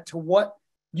idea to what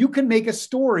you can make a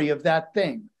story of that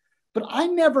thing. But I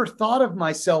never thought of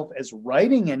myself as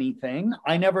writing anything.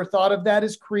 I never thought of that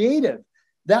as creative.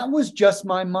 That was just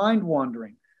my mind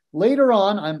wandering. Later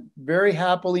on, I'm very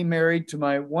happily married to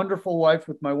my wonderful wife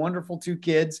with my wonderful two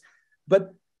kids.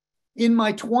 But in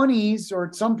my 20s, or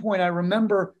at some point, I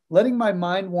remember letting my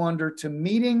mind wander to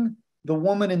meeting the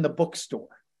woman in the bookstore.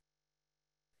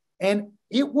 And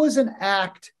it was an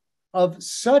act of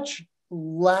such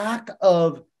lack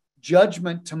of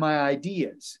judgment to my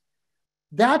ideas.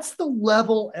 That's the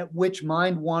level at which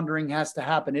mind wandering has to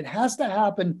happen. It has to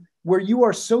happen where you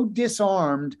are so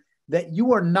disarmed that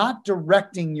you are not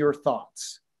directing your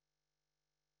thoughts.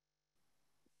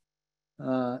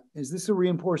 Is this a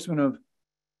reinforcement of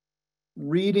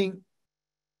reading?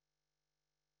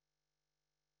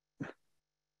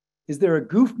 Is there a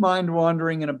goof mind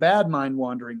wandering and a bad mind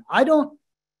wandering? I don't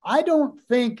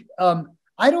think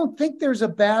there's a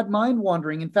bad mind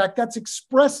wandering. In fact, that's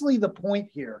expressly the point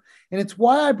here. And it's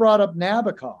why I brought up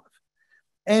Nabokov.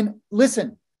 And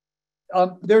listen,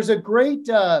 there's a great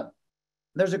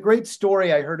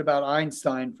story I heard about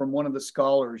Einstein from one of the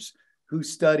scholars who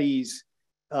studies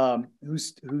the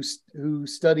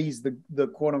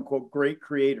quote unquote great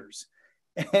creators.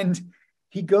 And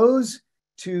he goes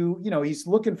to, he's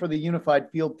looking for the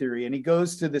unified field theory, and he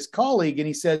goes to this colleague and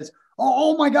he says,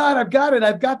 oh my God, I've got it.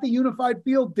 I've got the unified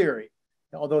field theory.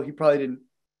 Although he probably didn't,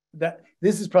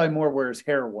 this is probably more where his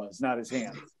hair was, not his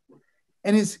hands.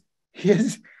 And his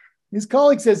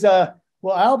colleague says,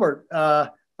 well, Albert,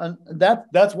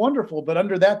 that's wonderful, but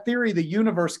under that theory, the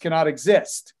universe cannot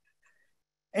exist.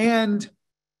 And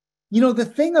The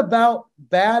thing about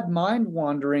bad mind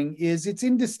wandering is it's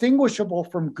indistinguishable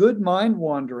from good mind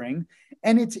wandering,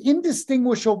 and it's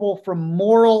indistinguishable from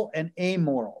moral and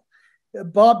amoral.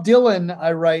 Bob Dylan,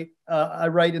 I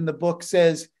write in the book,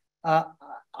 says,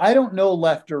 I don't know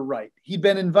left or right. He'd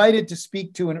been invited to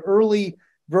speak to an early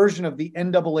version of the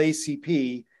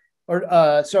NAACP, or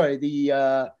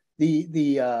the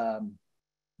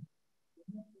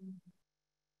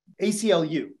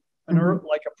ACLU,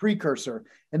 like a precursor.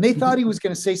 And they thought he was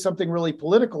going to say something really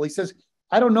political. He says,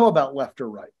 I don't know about left or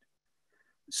right.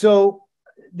 So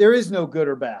there is no good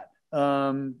or bad.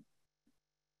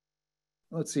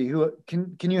 Let's see, who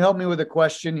can you help me with a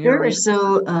question here? Sure.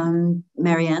 So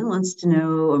Marjan wants to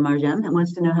know,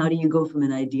 how do you go from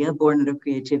an idea born out of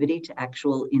creativity to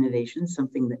actual innovation,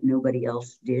 something that nobody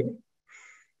else did?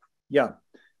 Yeah.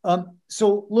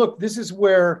 So look, this is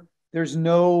where there's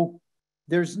no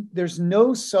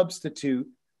substitute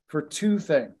for two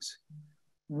things.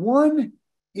 One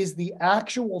is the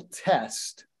actual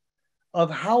test of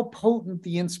how potent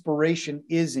the inspiration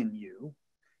is in you.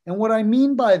 And what I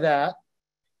mean by that,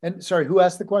 and sorry, who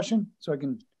asked the question? So I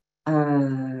can.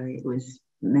 It was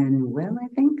Manuel, I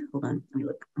think. Hold on, let me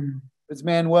look. It's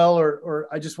Manuel, or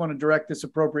I just want to direct this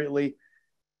appropriately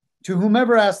to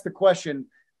whomever asked the question.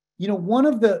 One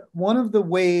of the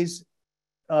ways,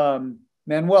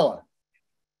 Manuela.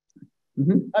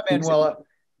 Hi, Manuela.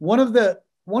 One of the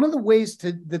ways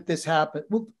that this happens,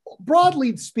 well,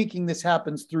 broadly speaking, this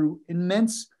happens through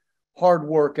immense hard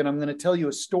work, and I'm going to tell you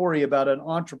a story about an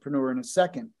entrepreneur in a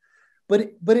second.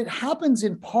 But it happens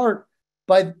in part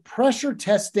by pressure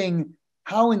testing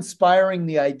how inspiring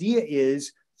the idea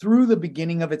is through the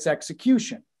beginning of its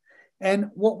execution.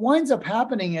 And what winds up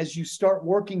happening as you start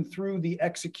working through the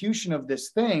execution of this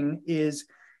thing is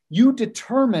you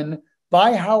determine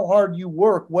by how hard you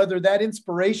work whether that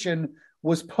inspiration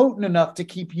was potent enough to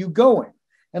keep you going.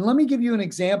 And let me give you an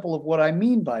example of what I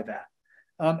mean by that.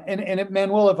 And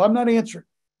Manuel, if I'm not answering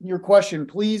your question,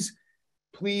 please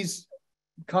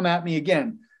come at me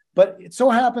again. But it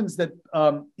so happens that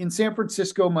in San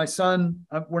Francisco, my son,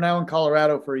 we're now in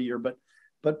Colorado for a year,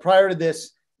 but prior to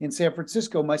this in San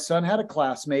Francisco, my son had a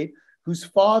classmate whose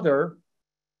father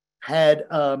had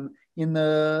in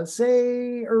the,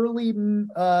 say, early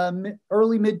mid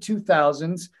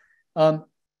 2000s,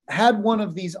 had one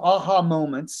of these aha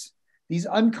moments, these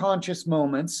unconscious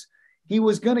moments. He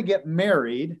was going to get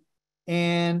married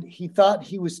and he thought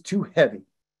he was too heavy.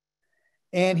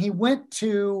 And he went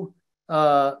to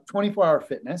 24-Hour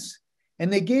Fitness,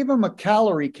 and they gave him a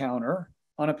calorie counter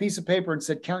on a piece of paper and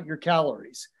said, count your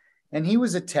calories. And he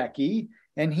was a techie,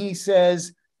 and he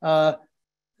says,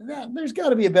 there's got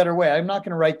to be a better way. I'm not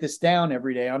going to write this down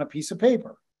every day on a piece of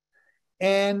paper.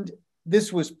 And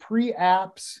this was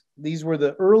pre-apps. These were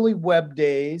the early web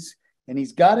days, and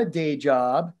he's got a day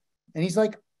job. And he's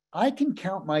like, I can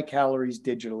count my calories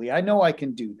digitally. I know I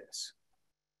can do this.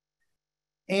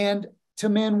 And to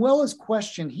Manuela's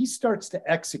question, he starts to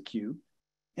execute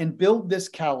and build this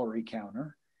calorie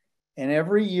counter. And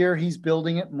every year he's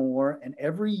building it more. And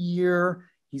every year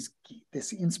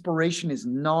this inspiration is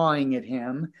gnawing at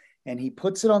him. And he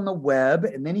puts it on the web,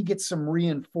 and then he gets some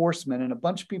reinforcement. And a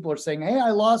bunch of people are saying, hey,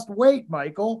 I lost weight,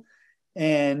 Michael.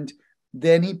 And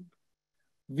then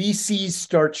VCs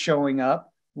start showing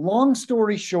up. Long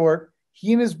story short,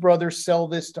 he and his brother sell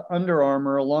this to Under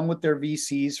Armour along with their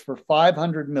VCs for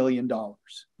 $500 million.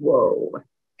 Whoa.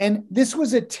 And this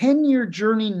was a 10-year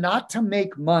journey not to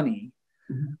make money,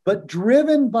 but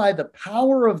driven by the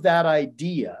power of that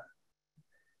idea.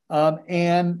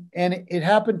 And it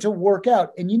happened to work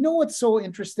out. And you know what's so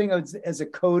interesting as a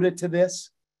coda to this?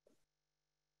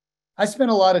 I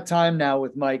spent a lot of time now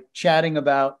with Mike chatting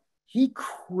about he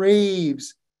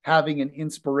craves having an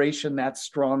inspiration that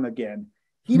strong again.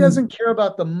 He doesn't care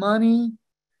about the money.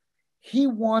 He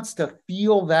wants to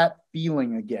feel that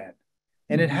feeling again.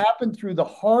 And it happened through the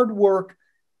hard work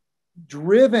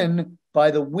driven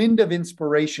by the wind of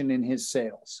inspiration in his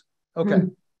sails. Okay.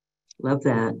 Love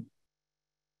that.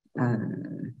 Let's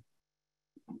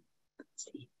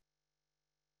see.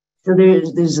 So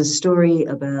there's a story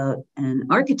about an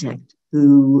architect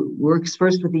who works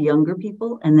first with the younger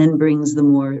people and then brings the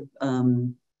more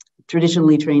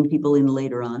traditionally trained people in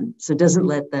later on. So doesn't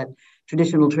let that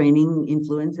traditional training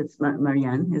influence. It's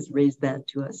Marjan has raised that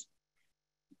to us.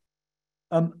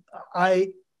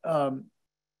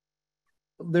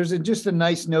 There's just a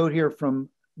nice note here from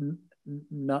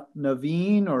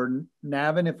Naveen or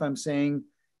Navin, if I'm saying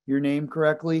your name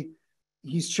correctly.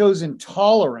 He's chosen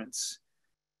tolerance.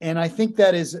 And I think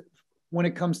that is when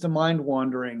it comes to mind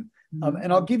wandering.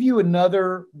 And I'll give you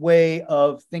another way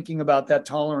of thinking about that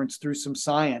tolerance through some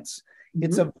science.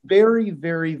 It's a very,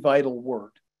 very vital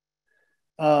word.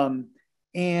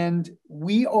 And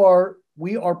we are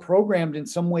programmed in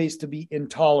some ways to be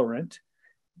intolerant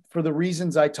for the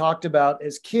reasons I talked about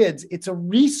as kids. It's a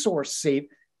resource save.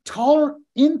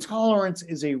 Intolerance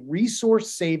is a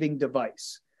resource saving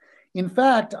device. In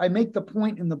fact, I make the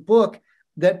point in the book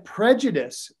that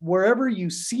prejudice, wherever you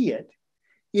see it,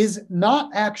 is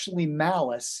not actually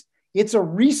malice. It's a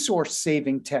resource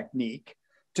saving technique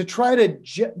to try to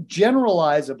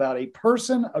generalize about a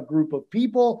person, a group of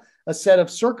people, a set of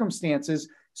circumstances,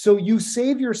 so you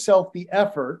save yourself the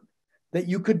effort that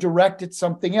you could direct at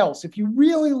something else. If you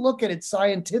really look at it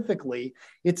scientifically,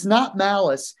 it's not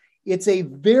malice. It's a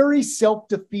very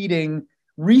self-defeating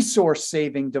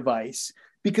resource-saving device,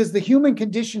 because the human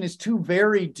condition is too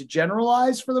varied to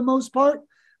generalize for the most part.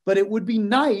 But it would be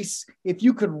nice if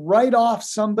you could write off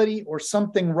somebody or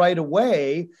something right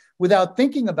away without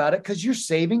thinking about it, because you're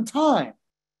saving time.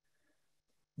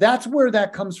 That's where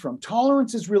that comes from.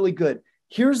 Tolerance is really good.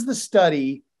 Here's the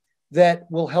study that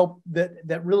will help,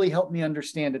 that really helped me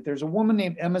understand it. There's a woman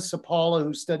named Emma Sapala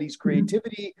who studies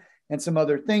creativity and some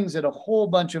other things at a whole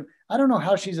bunch of, I don't know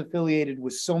how she's affiliated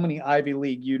with so many Ivy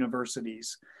League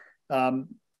universities. I'm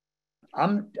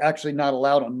actually not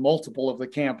allowed on multiple of the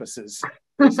campuses.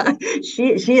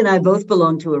 She and I both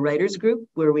belong to a writers group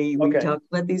where we talk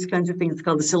about these kinds of things. It's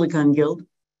called the Silicon Guild.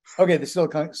 Okay, the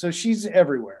Silicon. So she's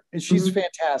everywhere, and she's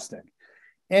fantastic.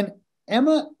 And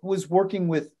Emma was working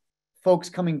with folks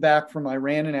coming back from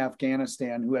Iran and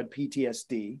Afghanistan who had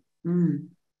PTSD,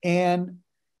 and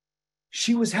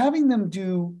she was having them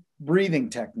do breathing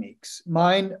techniques,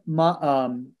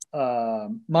 mindfulness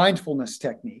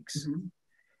techniques,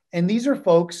 and these are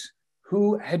folks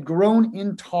who had grown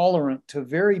intolerant to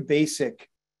very basic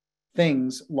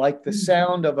things like the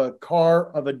sound of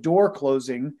a door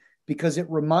closing, because it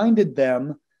reminded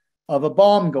them of a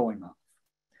bomb going off.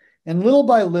 And little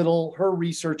by little, her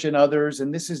research and others,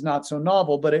 and this is not so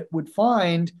novel, but it would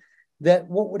find that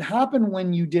what would happen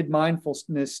when you did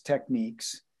mindfulness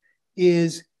techniques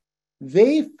is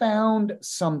they found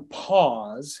some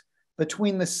pause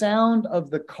between the sound of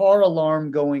the car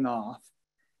alarm going off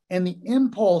and the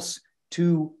impulse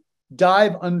to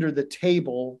dive under the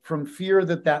table from fear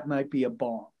that that might be a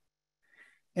bomb.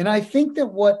 And I think that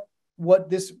what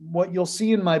you'll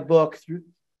see in my book, through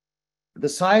the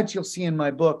science you'll see in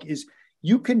my book, is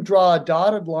you can draw a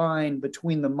dotted line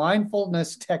between the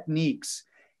mindfulness techniques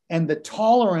and the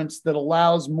tolerance that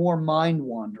allows more mind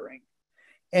wandering.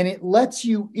 And it lets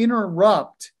you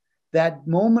interrupt that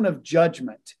moment of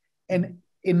judgment. And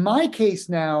in my case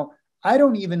now, I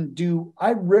barely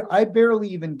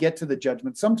even get to the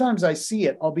judgment. Sometimes I see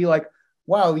it. I'll be like,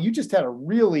 wow, you just had a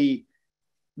really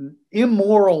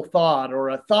immoral thought, or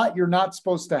a thought you're not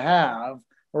supposed to have,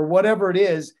 or whatever it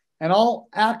is. And I'll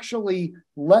actually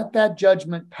let that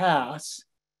judgment pass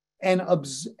and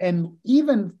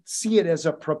even see it as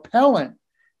a propellant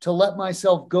to let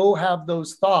myself go have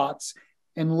those thoughts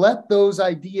and let those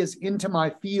ideas into my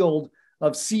field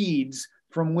of seeds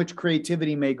from which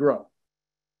creativity may grow.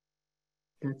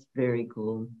 That's very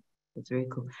cool. That's very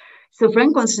cool. So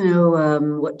Frank wants to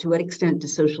know to what extent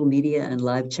does social media and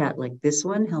live chat like this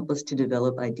one help us to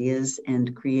develop ideas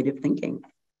and creative thinking?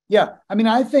 Yeah, I mean,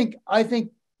 I think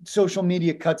social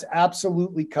media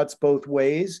absolutely cuts both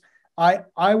ways.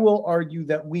 I will argue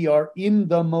that we are in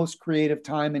the most creative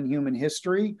time in human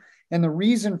history. And the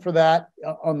reason for that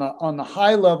on the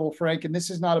high level, Frank, and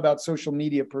this is not about social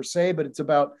media per se, but it's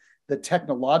about the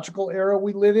technological era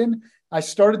we live in. I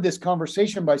started this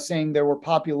conversation by saying there were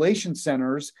population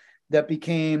centers that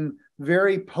became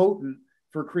very potent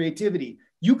for creativity.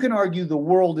 You can argue the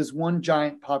world is one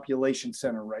giant population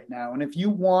center right now. And if you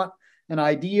want an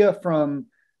idea from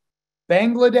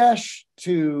Bangladesh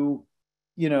to,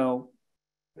 I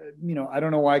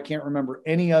don't know why I can't remember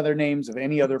any other names of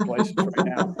any other places right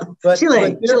now. But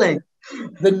Chile.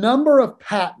 The number of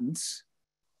patents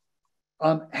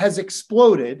has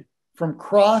exploded from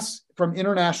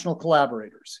international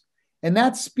collaborators. And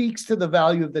that speaks to the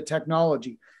value of the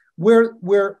technology. Where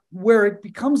it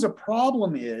becomes a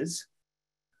problem is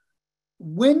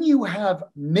when you have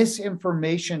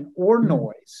misinformation or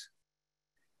noise,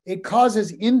 it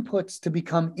causes inputs to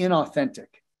become inauthentic.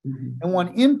 And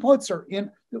when inputs are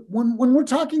when we're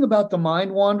talking about the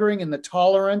mind wandering and the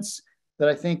tolerance that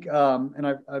I think, and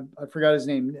I forgot his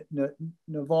name,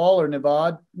 Naval or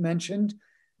Navad mentioned,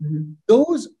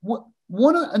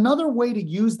 another way to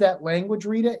use that language,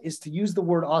 Rita, is to use the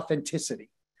word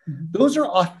authenticity. Those are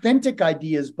authentic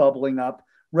ideas bubbling up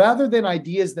rather than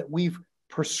ideas that we've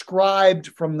prescribed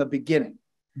from the beginning.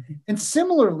 And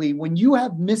similarly, when you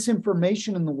have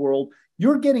misinformation in the world,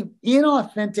 You're getting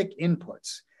inauthentic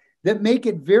inputs that make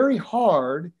it very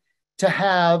hard to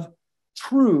have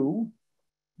true,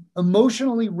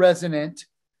 emotionally resonant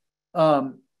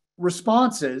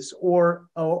responses or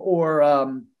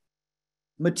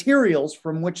materials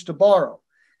from which to borrow.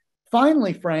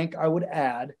 Finally, Frank, I would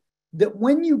add that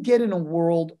when you get in a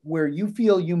world where you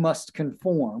feel you must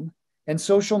conform, and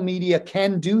social media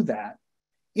can do that,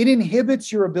 it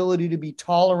inhibits your ability to be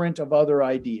tolerant of other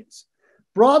ideas.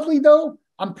 Broadly, though,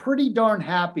 I'm pretty darn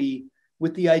happy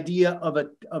with the idea of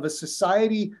a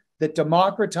society that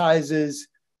democratizes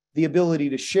the ability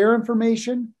to share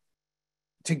information,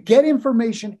 to get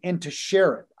information, and to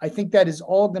share it. I think that is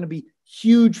all going to be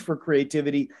huge for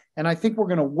creativity. And I think we're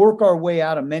going to work our way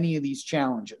out of many of these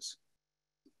challenges.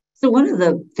 So one of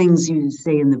the things you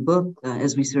say in the book,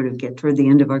 as we sort of get toward the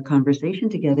end of our conversation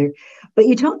together, but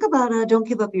you talk about don't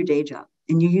give up your day job.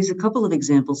 And you use a couple of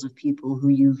examples of people who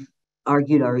you've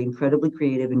argued are incredibly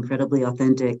creative, incredibly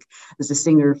authentic. There's a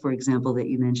singer, for example, that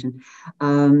you mentioned.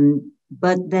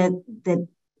 But that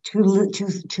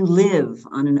to live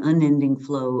on an unending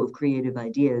flow of creative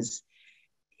ideas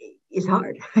is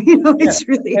hard. It's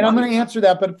really and hard. I'm going to answer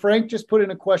that, but Frank just put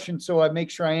in a question, so I make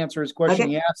sure I answer his question.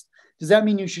 Okay. He asked, does that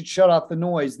mean you should shut off the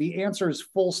noise? The answer is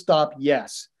full stop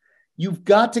yes. You've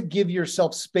got to give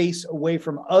yourself space away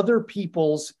from other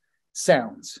people's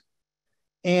sounds.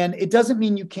 And it doesn't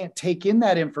mean you can't take in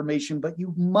that information, but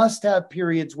you must have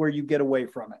periods where you get away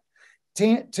from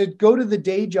it. To go to the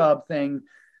day job thing,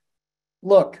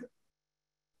 look,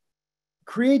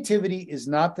 creativity is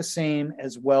not the same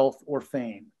as wealth or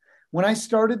fame. When I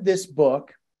started this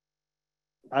book,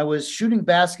 I was shooting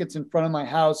baskets in front of my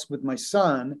house with my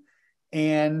son.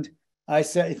 And I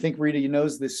said, I think Rita, you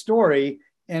knows this story.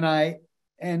 And I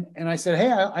said,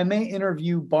 hey, I may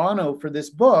interview Bono for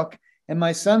this book. And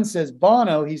my son says,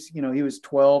 Bono, he was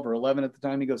 12 or 11 at the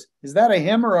time. He goes, is that a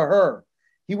him or a her?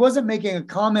 He wasn't making a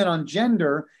comment on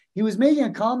gender. He was making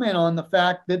a comment on the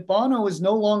fact that Bono is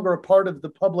no longer a part of the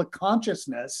public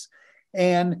consciousness.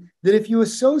 And that if you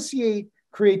associate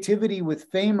creativity with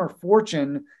fame or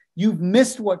fortune, you've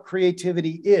missed what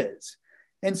creativity is.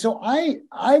 And so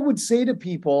I would say to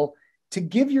people to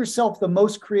give yourself the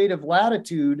most creative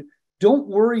latitude. Don't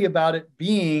worry about it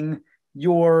being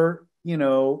your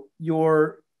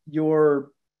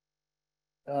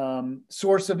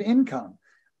source of income.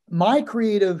 My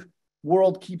creative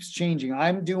world keeps changing.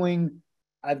 I've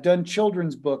done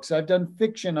children's books. I've done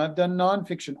fiction. I've done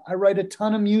nonfiction. I write a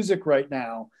ton of music right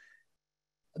now.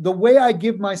 The way I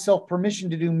give myself permission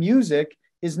to do music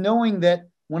is knowing that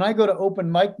when I go to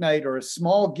open mic night or a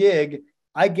small gig,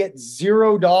 I get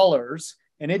 $0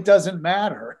 and it doesn't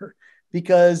matter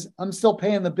because I'm still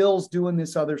paying the bills doing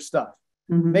this other stuff.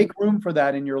 Mm-hmm. Make room for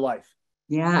that in your life.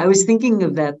 Yeah, I was thinking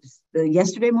of that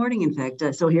yesterday morning, in fact.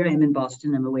 So here I am in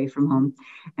Boston. I'm away from home.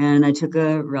 And I took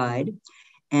a ride.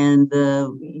 And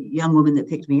the young woman that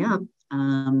picked me up,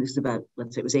 this is about,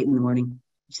 let's say it was 8 a.m.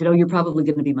 She said, oh, you're probably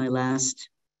going to be my last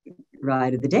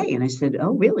ride of the day. And I said, oh,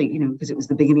 really? Because it was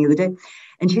the beginning of the day.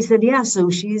 And she said, yeah. So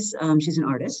she's an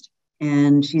artist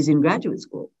and she's in graduate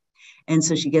school. And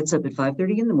so she gets up at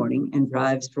 5:30 in the morning and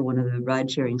drives for one of the ride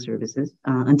sharing services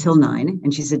until 9.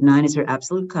 And she said 9 is her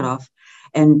absolute cutoff.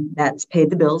 And that's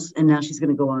paid the bills. And now she's going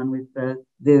to go on with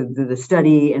the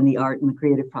study and the art and the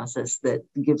creative process that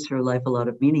gives her life a lot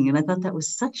of meaning. And I thought that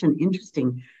was such an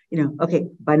interesting, okay,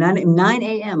 by 9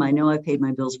 a.m., I know I paid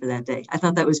my bills for that day. I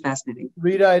thought that was fascinating.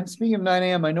 Rita, speaking of 9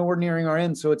 a.m., I know we're nearing our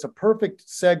end. So it's a perfect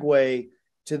segue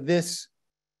to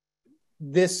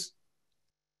this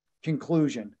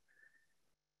conclusion.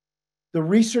 The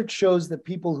research shows that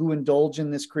people who indulge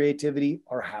in this creativity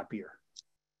are happier.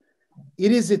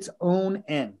 It is its own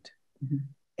end. Mm-hmm.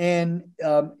 And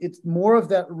it's more of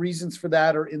that reasons for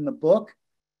that are in the book.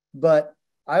 But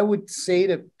I would say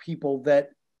to people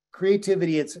that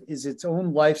creativity is its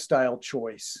own lifestyle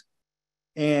choice.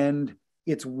 And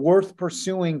it's worth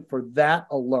pursuing for that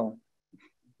alone.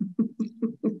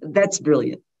 That's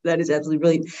brilliant. That is absolutely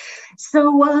brilliant.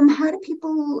 So how do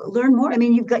people learn more? I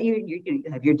mean, you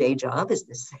have your day job as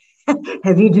this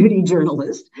heavy duty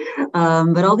journalist,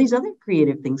 but all these other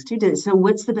creative things too. So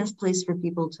what's the best place for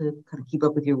people to kind of keep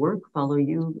up with your work, follow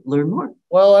you, learn more?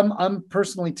 Well, I'm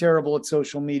personally terrible at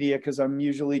social media because I'm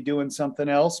usually doing something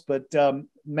else, but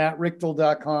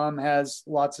mattrichtel.com has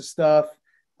lots of stuff.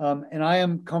 And I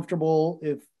am comfortable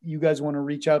if you guys want to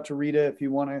reach out to Rita, if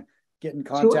you want to get in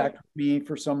contact with me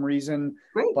for some reason,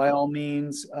 Great. By all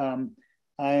means. I'm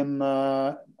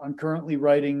currently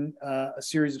writing a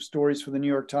series of stories for the New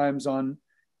York Times on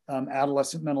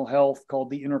adolescent mental health called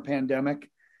The Inner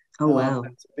Pandemic. Oh, wow.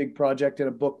 That's a big project and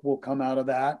a book will come out of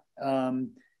that.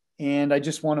 And I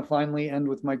just want to finally end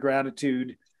with my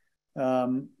gratitude.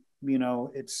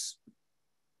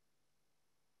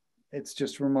 It's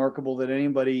just remarkable that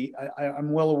anybody,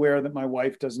 I'm well aware that my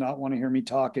wife does not want to hear me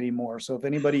talk anymore. So if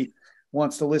anybody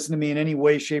wants to listen to me in any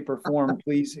way, shape, or form,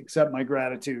 please accept my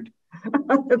gratitude.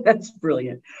 That's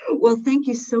brilliant. Well, thank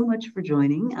you so much for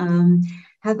joining.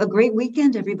 Have a great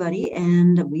weekend, everybody,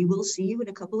 and we will see you in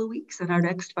a couple of weeks at our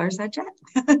next Fireside Chat.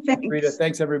 Thanks. Rita,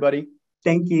 thanks, everybody.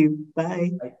 Thank you.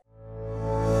 Bye. Bye.